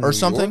that was in Or New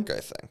something? York,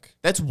 I think.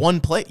 That's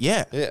one place.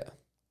 Yeah. Yeah.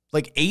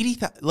 Like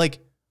 80,000, like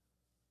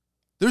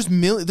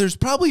there's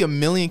probably a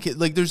million kids,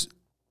 like there's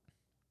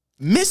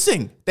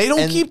missing. They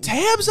don't And- keep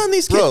tabs on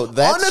these kids. Bro,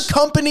 that's-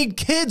 Unaccompanied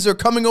kids are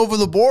coming over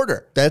the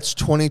border. That's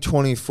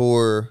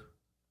 2024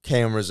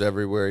 cameras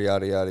everywhere,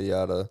 yada yada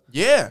yada.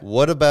 Yeah.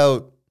 What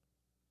about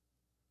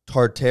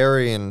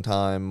Tartarian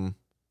time?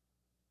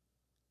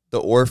 The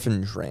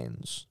orphan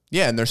trains.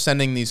 Yeah, and they're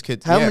sending these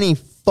kids. How yeah. many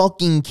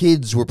fucking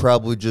kids were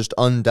probably just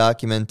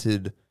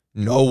undocumented?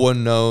 No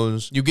one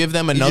knows. You give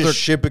them You another. just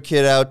ship a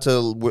kid out to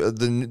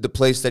the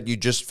place that you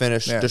just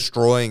finished Yeah.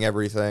 destroying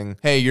everything.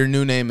 Hey, your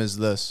new name is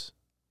this.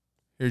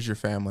 Here's your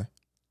family.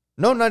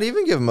 No, not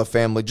even give them a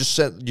family. Just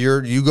set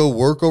you go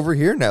work over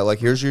here now. Like,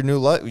 here's your new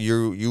life.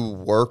 You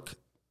work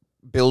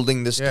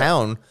building this Yeah.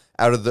 town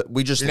out of the.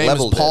 We just Your name is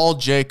leveled Paul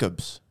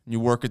Jacobs. You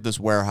work at this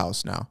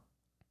warehouse now.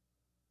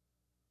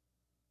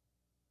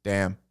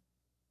 Damn.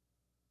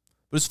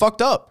 But it's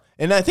fucked up.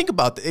 And I think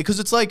about it because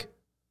it's like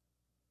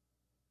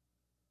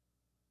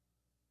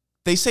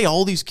they say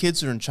all these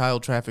kids are in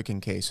child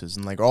trafficking cases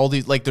and like all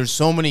these, like there's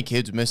so many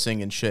kids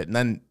missing and shit. And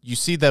then you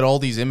see that all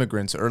these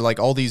immigrants or like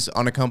all these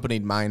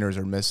unaccompanied minors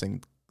are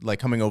missing, like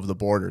coming over the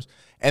borders.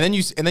 And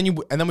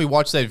then we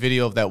watch that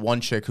video of that one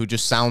chick who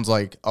just sounds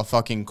like a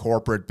fucking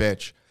corporate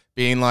bitch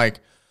being like,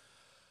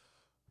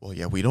 well,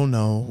 yeah, we don't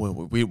know.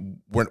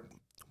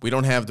 We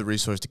don't have the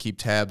resource to keep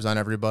tabs on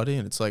everybody,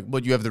 and it's like,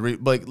 but you have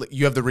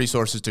you have the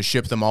resources to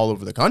ship them all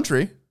over the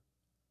country.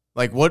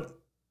 Like what?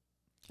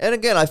 And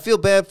again, I feel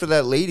bad for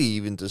that lady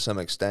even to some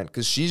extent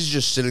because she's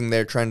just sitting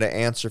there trying to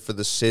answer for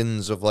the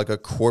sins of like a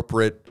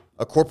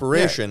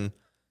corporation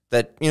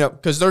that, you know,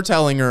 Because they're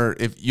telling her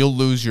if you'll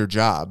lose your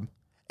job.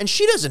 and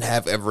she doesn't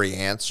have every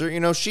answer. You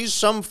know, she's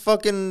some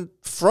fucking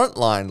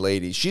frontline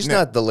lady. She's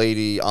not the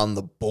lady on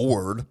the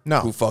board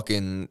who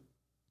fucking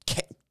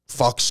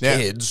fucks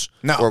kids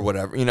or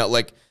whatever. You know,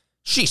 like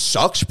she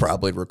sucks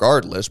probably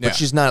regardless, but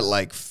she's not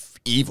like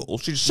evil.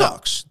 She just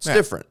sucks. It's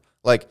different.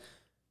 Like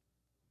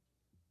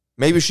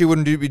maybe she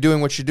wouldn't be doing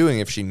what she's doing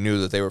if she knew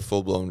that they were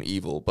full blown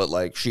evil. But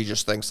like she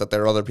just thinks that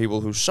there are other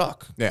people who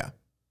suck. Yeah,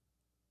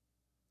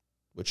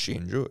 which she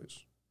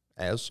enjoys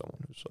as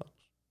someone who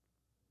sucks.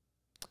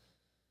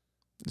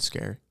 it's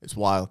scary. It's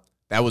wild.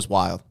 That was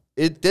wild.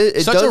 It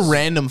Such does, a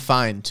random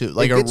find too.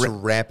 Like it gets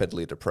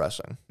rapidly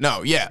depressing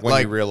no, yeah, when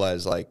like you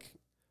realize like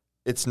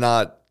it's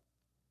not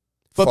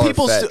But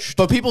people, far-fetched.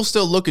 but people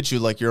still look at you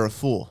like you're a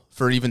fool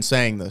for even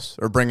saying this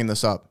or bringing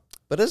this up.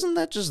 But isn't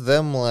that just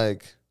them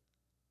like,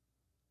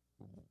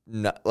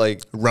 not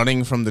like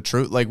Running from the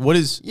truth. Like, what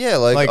is? yeah,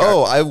 like, Like,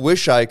 oh, I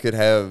wish I could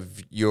have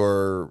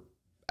your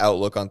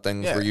outlook on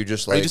things Yeah. where you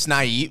just Are like you just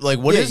naive? Like,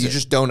 what is you it?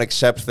 just don't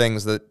accept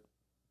things that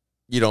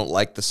you don't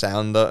like the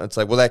sound of. It's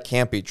like, well, that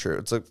can't be true.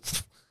 It's like,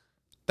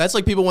 That's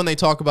like people when they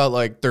talk about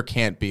like there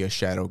can't be a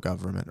shadow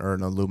government or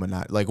an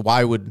Illuminati. Like,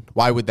 why would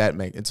that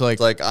make? It's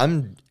like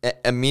I'm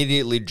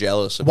immediately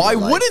jealous of why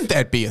your life. wouldn't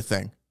that be a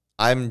thing?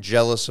 I'm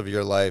jealous of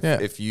your life Yeah.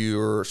 if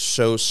you're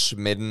so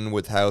smitten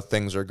with how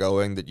things are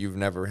going that you've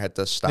never had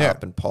to stop Yeah.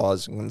 and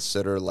pause and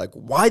consider, like,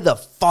 why the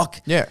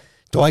fuck Yeah,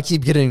 do I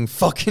keep getting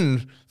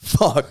fucking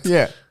fucked?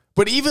 yeah.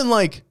 But even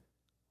like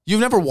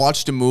you've never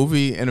watched a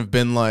movie and have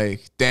been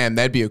like, damn,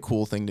 that'd be a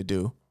cool thing to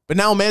do. But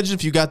now imagine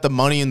if you got the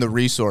money and the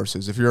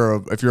resources. If you're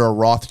a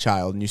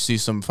Rothschild and you see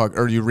some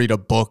or you read a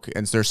book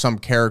and there's some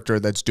character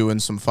that's doing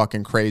some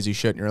fucking crazy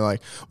shit and you're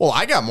like, well,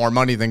 I got more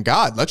money than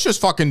God. Let's just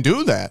fucking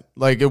do that.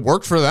 Like it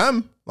worked for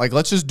them. Like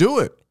let's just do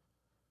it.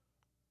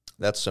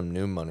 That's some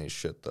new money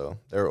shit, though.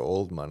 They're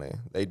old money.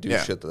 They do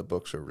Yeah. shit that the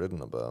books are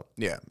written about.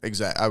 Yeah,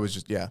 exactly. I was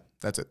just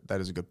that's it.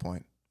 That is a good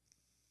point.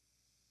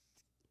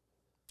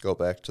 Go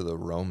back to the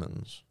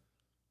Romans.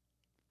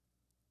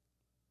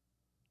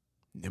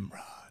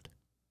 Nimrod.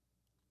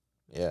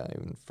 Yeah,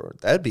 even for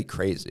that'd be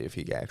crazy if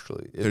he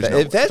actually. If,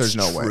 There's if that's there's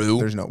no true,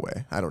 way. There's no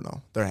way. I don't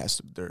know. There has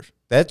to. There's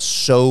that's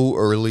so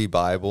early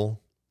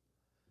Bible.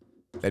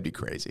 that'd be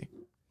crazy.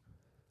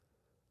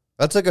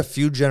 That's like a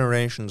few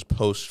generations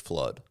post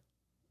flood.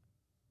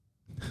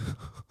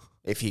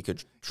 If he could,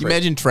 Can you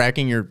imagine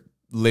tracking your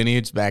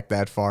lineage back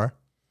that far,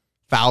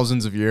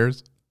 thousands of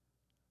years.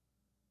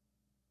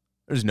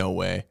 There's no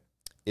way.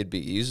 it'd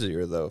be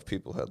easier though if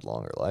people had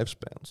longer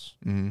lifespans.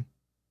 Mm-hmm.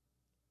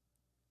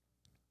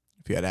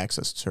 If you had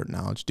access to certain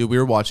knowledge, dude, we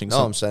were watching.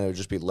 No, I'm saying it would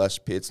just be less.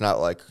 It's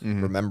not like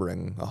Mhm.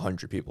 remembering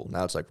 100 people.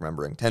 Now it's like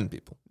remembering 10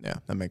 people. Yeah,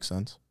 that makes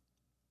sense.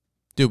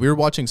 Dude, we were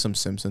watching some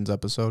Simpsons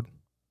episode,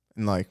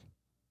 and like,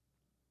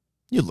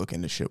 you look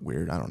into shit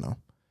weird. I don't know.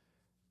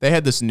 They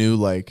had this new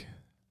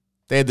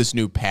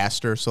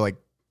pastor, so like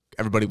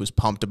everybody was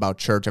pumped about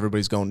church.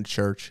 Everybody's going to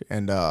church,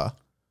 and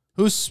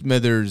who's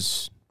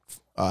Smithers'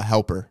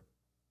 helper?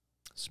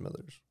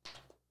 Smithers.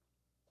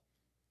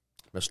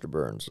 Mr.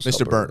 Burns. is Mr.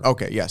 helper. Burns.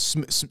 Okay, yeah.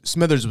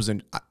 Smithers was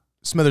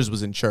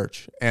in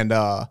church, and they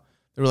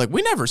were like,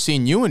 "We never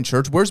seen you in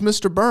church. Where's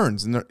Mr.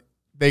 Burns?" And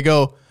they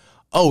go,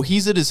 "Oh,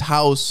 he's at his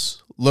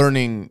house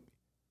learning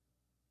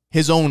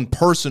his own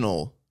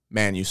personal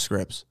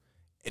manuscripts."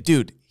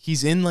 Dude,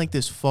 he's in like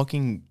this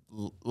fucking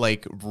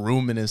like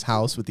room in his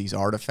house with these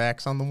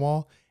artifacts on the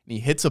wall, and he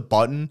hits a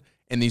button,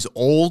 and these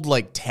old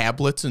like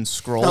tablets and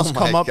scrolls Oh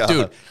my come up. God.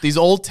 Dude, these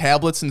old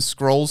tablets and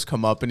scrolls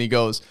come up, and he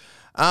goes,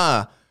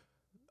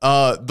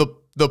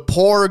 the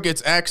poor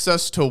gets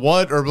access to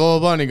what or blah, blah,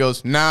 blah. And he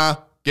goes, nah,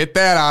 get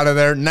that out of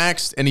there.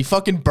 Next. And he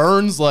fucking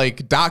burns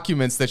like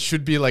documents that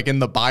should be like in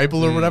the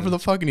Bible or whatever the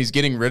fuck. And he's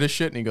getting rid of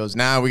shit. And he goes,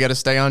 nah, we got to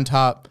stay on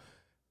top.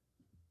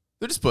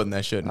 They're just putting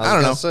that shit in. I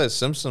don't know. Say,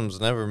 Simpsons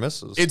never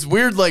misses. It's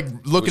weird like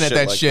looking With at shit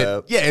that like shit.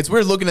 that. Yeah, it's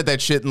weird looking at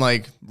that shit and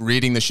like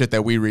reading the shit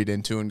that we read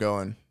into and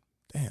going,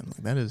 damn,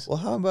 like that is. Well,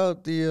 how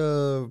about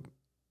the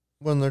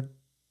when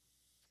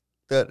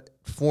that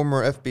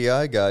former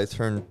FBI guy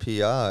turned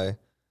PI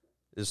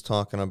is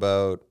talking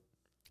about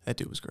That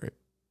dude was great.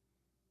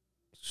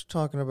 just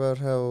talking about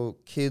how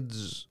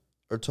kids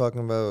are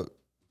talking about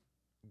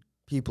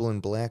people in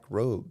black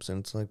robes, and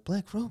it's like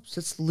black robes.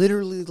 That's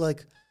literally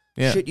like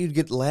Yeah. shit you'd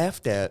get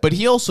laughed at. But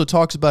he also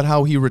talks about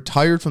how he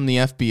retired from the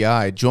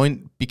FBI,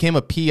 became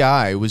a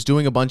PI, was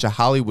doing a bunch of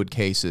Hollywood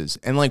cases,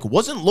 and like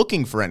wasn't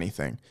looking for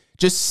anything.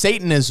 Just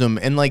Satanism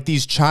and like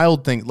these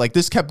child things. Like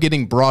this kept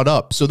getting brought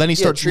up. So then he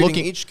starts treating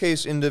looking, each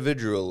case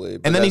individually,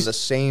 but And then then he's- the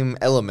same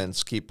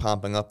elements keep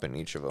popping up in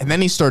each of them. and then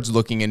he starts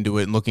looking into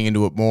it and looking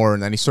into it more,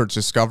 and then he starts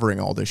discovering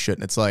all this shit.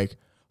 And it's like,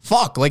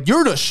 fuck, like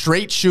you're a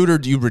straight shooter.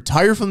 You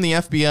retire from the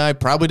FBI,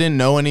 probably didn't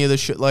know any of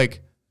this shit.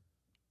 Like,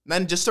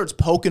 then just starts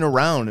poking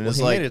around, and Well, it's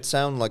he like, made it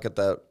sound like at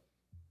that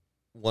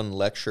one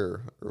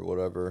lecture or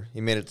whatever, he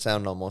made it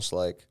sound almost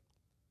like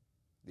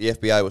the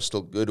FBI was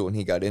still good when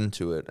he got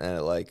into it, and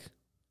it like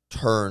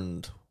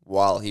turned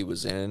while he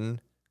was in.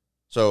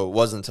 So it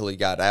wasn't until he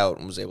got out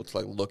and was able to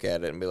like look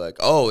at it and be like,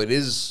 oh, it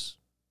is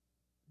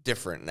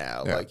different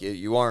now. Yeah. Like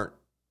you aren't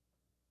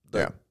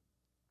Yeah.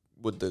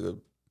 with the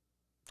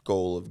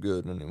goal of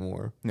good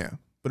anymore. yeah.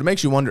 But it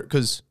makes you wonder,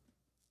 because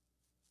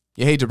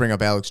you hate to bring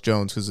up Alex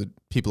Jones because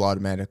people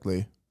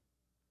automatically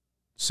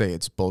say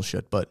it's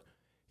bullshit, but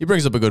he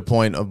brings up a good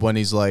point of when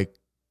he's like,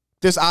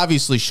 this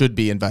obviously should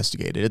be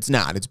investigated. It's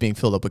not. It's being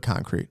filled up with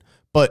concrete.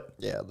 But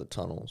Yeah, the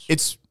tunnels.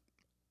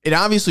 it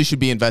obviously should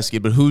be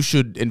investigated, but who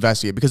should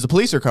investigate? Because the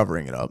police are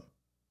covering it up.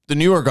 The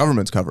New York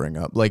government's covering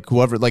up. Like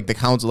whoever, like the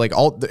council, like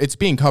it's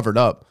being covered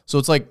up. So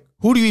it's like,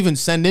 who do you even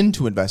send in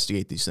to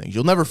investigate these things?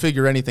 You'll never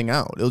figure anything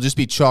out. It'll just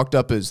be chalked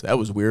up as, that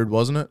was weird,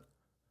 wasn't it?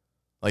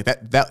 Like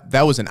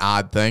that was an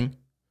odd thing.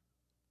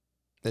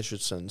 They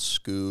should send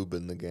Scoob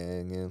and the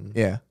gang in.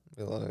 Yeah.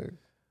 feel like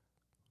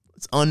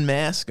let's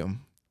unmask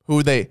them. Who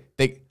are they?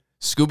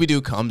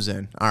 Scooby-Doo comes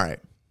in. All right.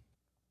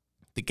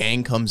 The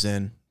gang comes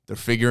in. They're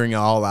figuring it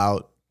all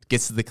out.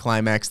 Gets to the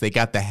climax. They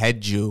got the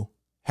head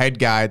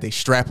guy. They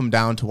strap him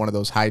down to one of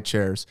those high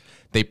chairs.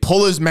 They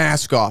pull his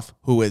mask off.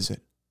 Who is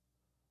it?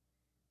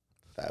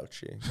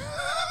 Fauci.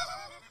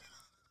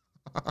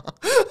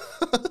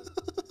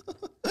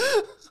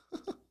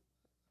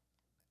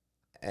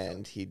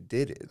 And he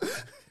did it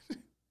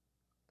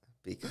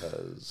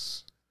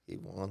because he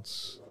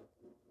wants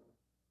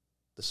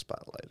the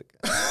spotlight again.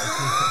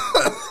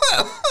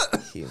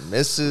 He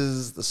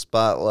misses the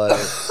spotlight.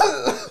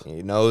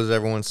 He knows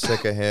everyone's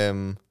sick of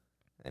him.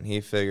 And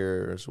he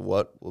figures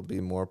what will be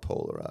more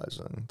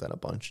polarizing than a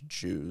bunch of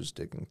Jews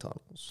digging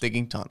tunnels.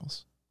 Digging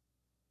tunnels.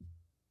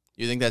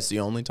 You think that's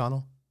the only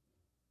tunnel?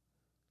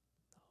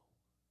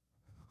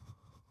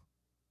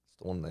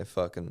 It's the one they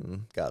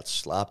fucking got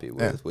sloppy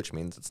with, which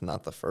means it's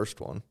not the first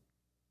one.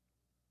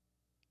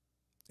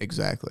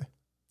 Exactly.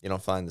 You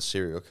don't find the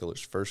serial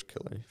killer's first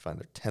killer. You find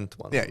their 10th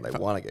one. Yeah, They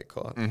want to get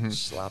caught. Mm-hmm.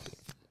 Sloppy.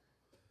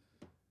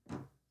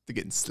 They're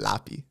getting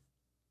sloppy.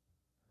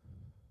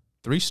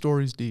 3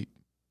 stories deep.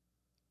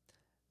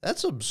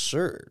 That's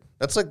absurd.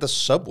 That's like the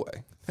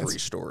subway. 3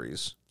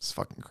 stories. It's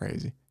fucking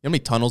crazy. You know how many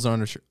tunnels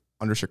are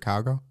under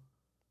Chicago?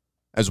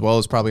 As well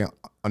as probably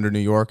under New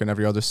York and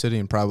every other city,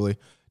 and probably,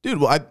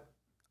 dude. Well,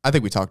 I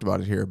think we talked about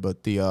it here,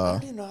 but the I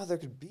don't even know how there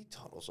could be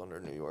tunnels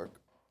under New York.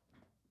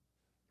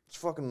 It's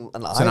fucking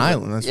an island. It's an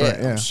island. That's right.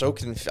 Yeah. I'm so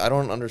confused. I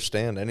don't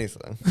understand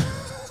anything.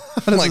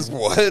 I'm like,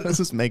 what? Does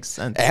this make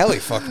sense? Allie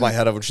fucked my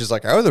head up when she's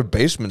like, "How are there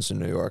basements in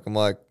New York?" I'm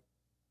like,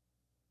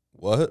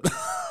 what?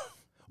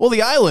 Well,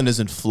 the island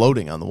isn't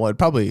floating on the water.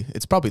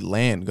 It's probably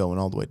land going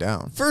all the way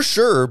down. For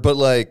sure, but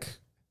like,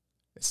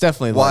 it's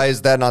definitely. Why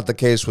is that not the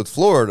case with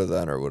Florida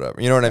then, or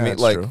whatever? You know what I mean?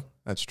 That's Like, true.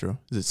 That's true.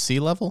 Is it sea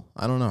level?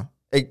 I don't know.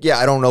 Yeah,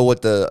 I don't know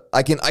what the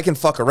I can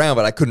fuck around,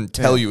 but I couldn't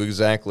tell you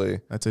exactly.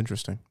 That's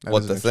interesting.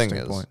 What the thing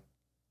is. Point.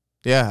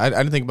 Yeah, I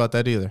didn't think about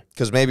that either.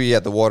 Because maybe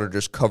the water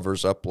just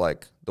covers up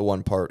like the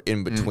one part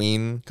in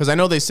between. Because I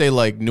know they say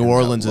like New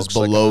Orleans is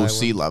like below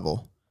sea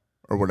level,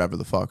 or whatever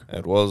the fuck.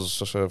 It was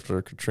just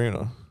after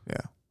Katrina.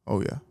 Yeah.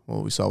 Oh yeah.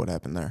 Well, we saw what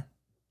happened there.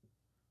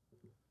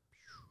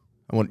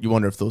 You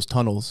wonder if those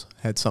tunnels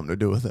had something to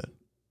do with it.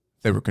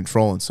 They were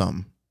controlling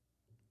something.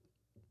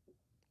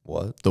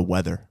 What? The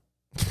weather.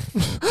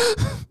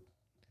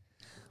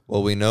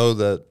 Well, we know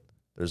that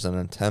there's an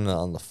antenna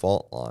on the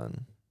fault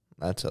line.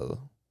 That's how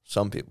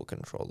some people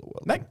control the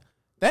weather.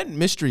 That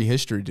mystery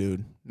history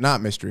dude.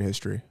 Not mystery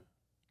history.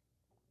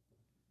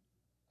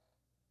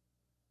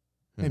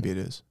 Maybe it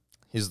is.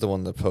 He's the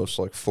one that posts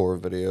like 4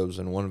 videos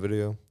in one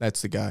video.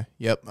 That's the guy.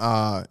 Yep.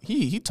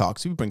 He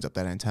talks. He brings up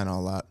that antenna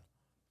a lot.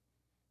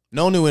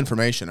 No new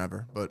information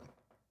ever, but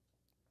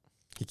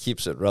he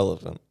keeps it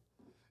relevant.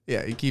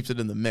 Yeah, he keeps it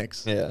in the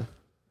mix. Yeah.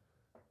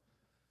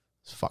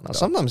 It's fucked up.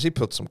 Sometimes he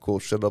puts some cool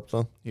shit up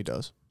though. He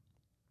does.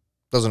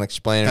 Doesn't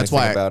explain anything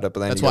about it,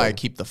 but then that's why I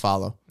keep the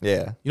follow.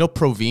 Yeah. You know,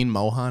 Praveen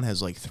Mohan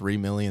has like 3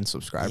 million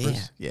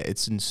subscribers. Yeah,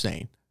 it's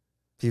insane.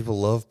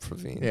 People love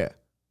Praveen. Yeah.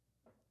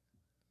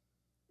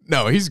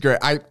 No, he's great.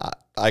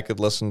 I could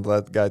listen to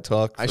that guy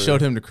talk. I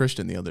showed him to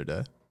Christian the other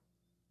day.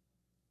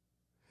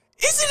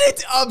 Isn't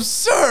it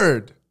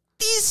absurd?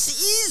 This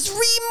is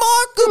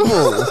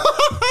remarkable.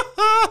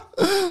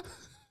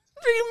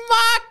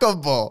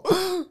 Remarkable.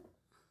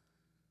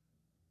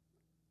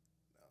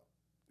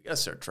 We gotta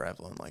start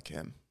traveling like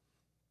him.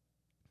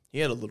 He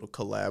had a little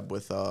collab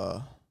with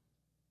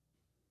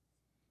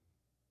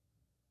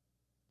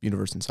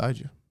Universe Inside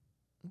You.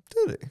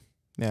 Did he?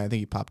 Yeah, I think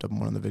he popped up in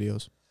one of the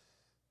videos.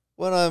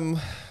 When I'm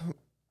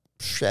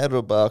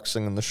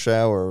shadowboxing in the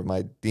shower,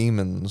 my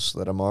demons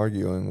that I'm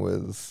arguing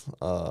with,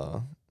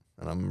 and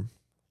I'm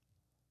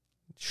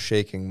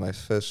shaking my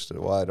fist at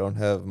why I don't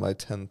have my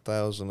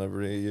 10,000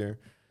 every year.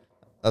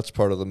 That's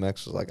part of the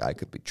mix. Is like I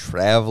could be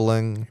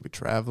traveling.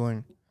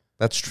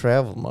 That's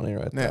travel money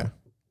right there. Yeah.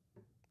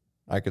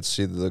 I could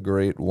see the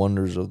great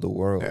wonders of the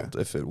world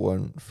if it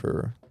weren't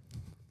for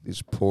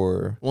these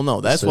poor. Well,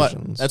 no, that's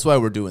why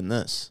we're doing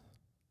this.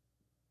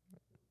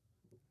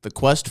 The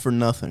quest for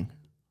nothing.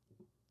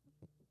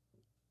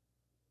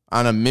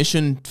 On a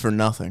mission for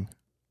nothing.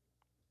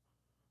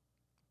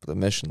 But the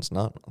mission's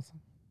not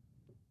nothing.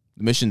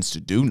 The mission's to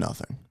do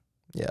nothing.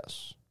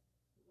 Yes.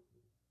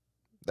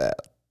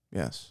 That.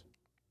 Yes.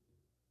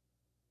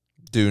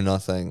 Do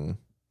nothing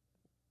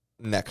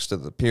next to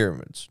the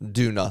pyramids.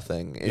 Do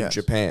nothing in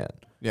Japan.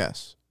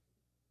 Yes.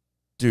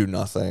 Do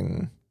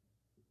nothing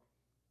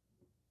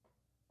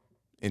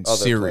in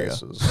Syria.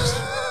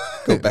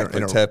 Go back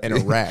to Tepe. In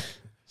Iraq.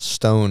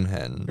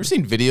 Stonehenge. You ever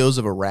seen videos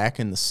of Iraq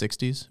in the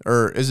 60s?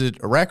 Or is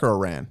it Iraq or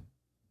Iran?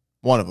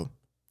 One of them.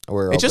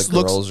 Where all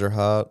the girls are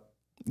hot.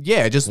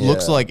 Yeah, it just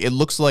looks like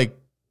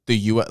the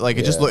U.S. Like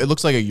it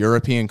looks like a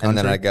European country.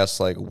 And then I guess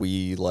like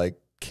we like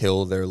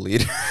kill their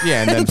leader.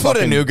 Yeah, and then put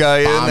a new guy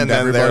in, and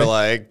then they're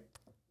like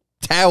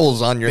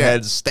towels on your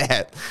head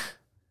stat.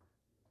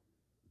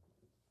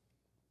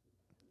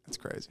 That's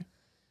crazy.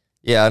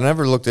 Yeah, I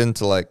never looked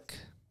into like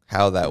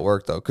how that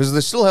worked, though. Because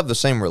they still have the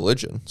same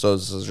religion. So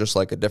this is just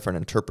like a different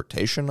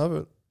interpretation of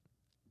it.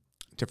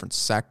 Different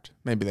sect.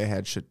 Maybe they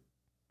had shit.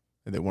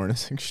 They weren't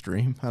as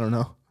extreme. I don't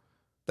know.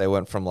 They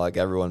went from like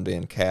everyone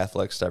being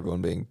Catholics to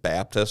everyone being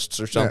Baptists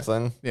or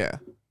something. Yeah.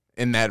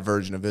 In that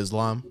version of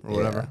Islam or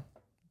whatever.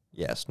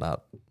 Yes,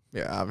 not.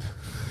 Yeah.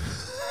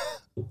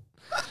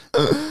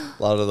 A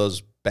lot of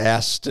those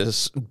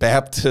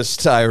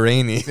Baptist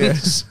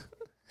Iranians.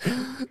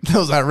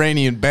 Those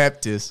Iranian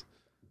Baptists.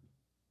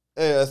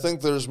 Hey, I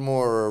think there's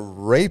more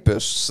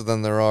rapists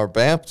than there are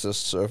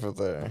Baptists over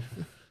there.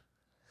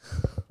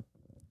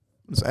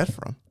 What's that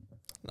from?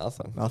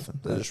 Nothing.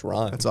 They just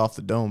rhyme. That's off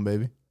the dome,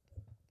 baby.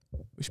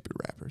 We should be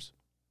rappers.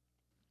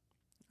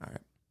 All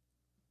right.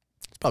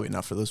 It's probably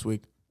enough for this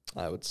week.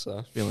 I would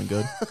say. Feeling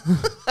good?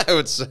 I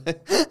would say.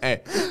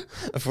 Hey,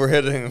 if we're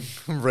hitting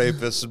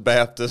rapists,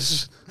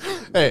 Baptists.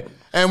 hey,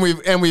 and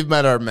we've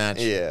met our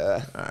match.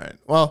 Yeah. All right.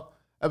 Well,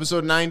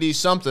 episode 90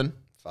 something.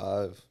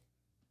 5.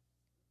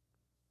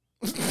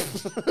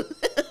 This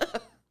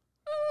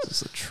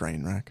is a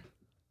train wreck.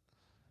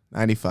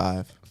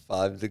 95.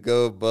 5 to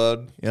go,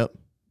 bud. Yep.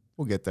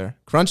 We'll get there.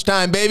 Crunch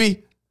time,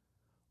 baby.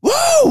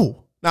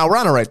 Woo! Now we're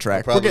on the right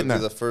track. We're getting there.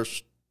 The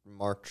first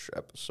March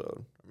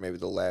episode. Or maybe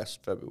the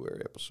last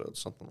February episode.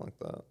 Something like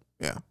that.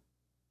 Yeah.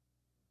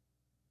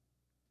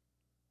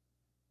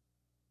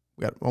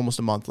 We got almost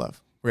a month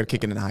left. We're going to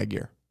kick it into high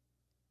gear.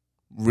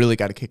 Really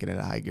got to kick it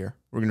into high gear.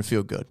 We're going to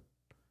feel good.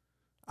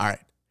 All right.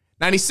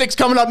 96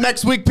 coming up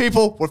next week,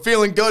 people. We're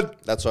feeling good.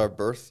 That's our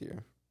birth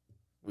year.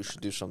 We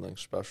should do something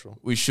special.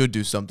 We should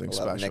do something We'll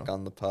special. have Nick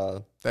on the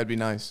pod. That'd be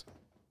nice.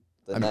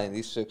 The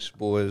 96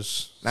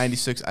 boys.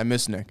 96. I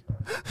miss Nick.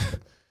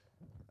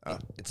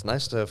 It's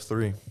nice to have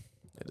 3. It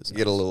is. You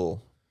get a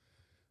little.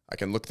 I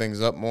can look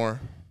things up more.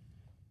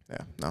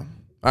 Yeah. No. All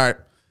right.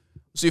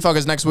 See you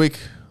fuckers next week.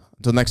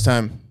 Until next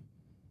time,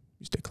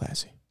 you stay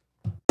classy.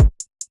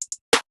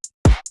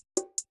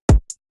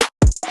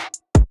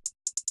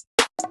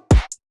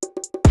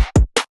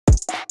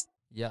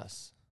 Yes.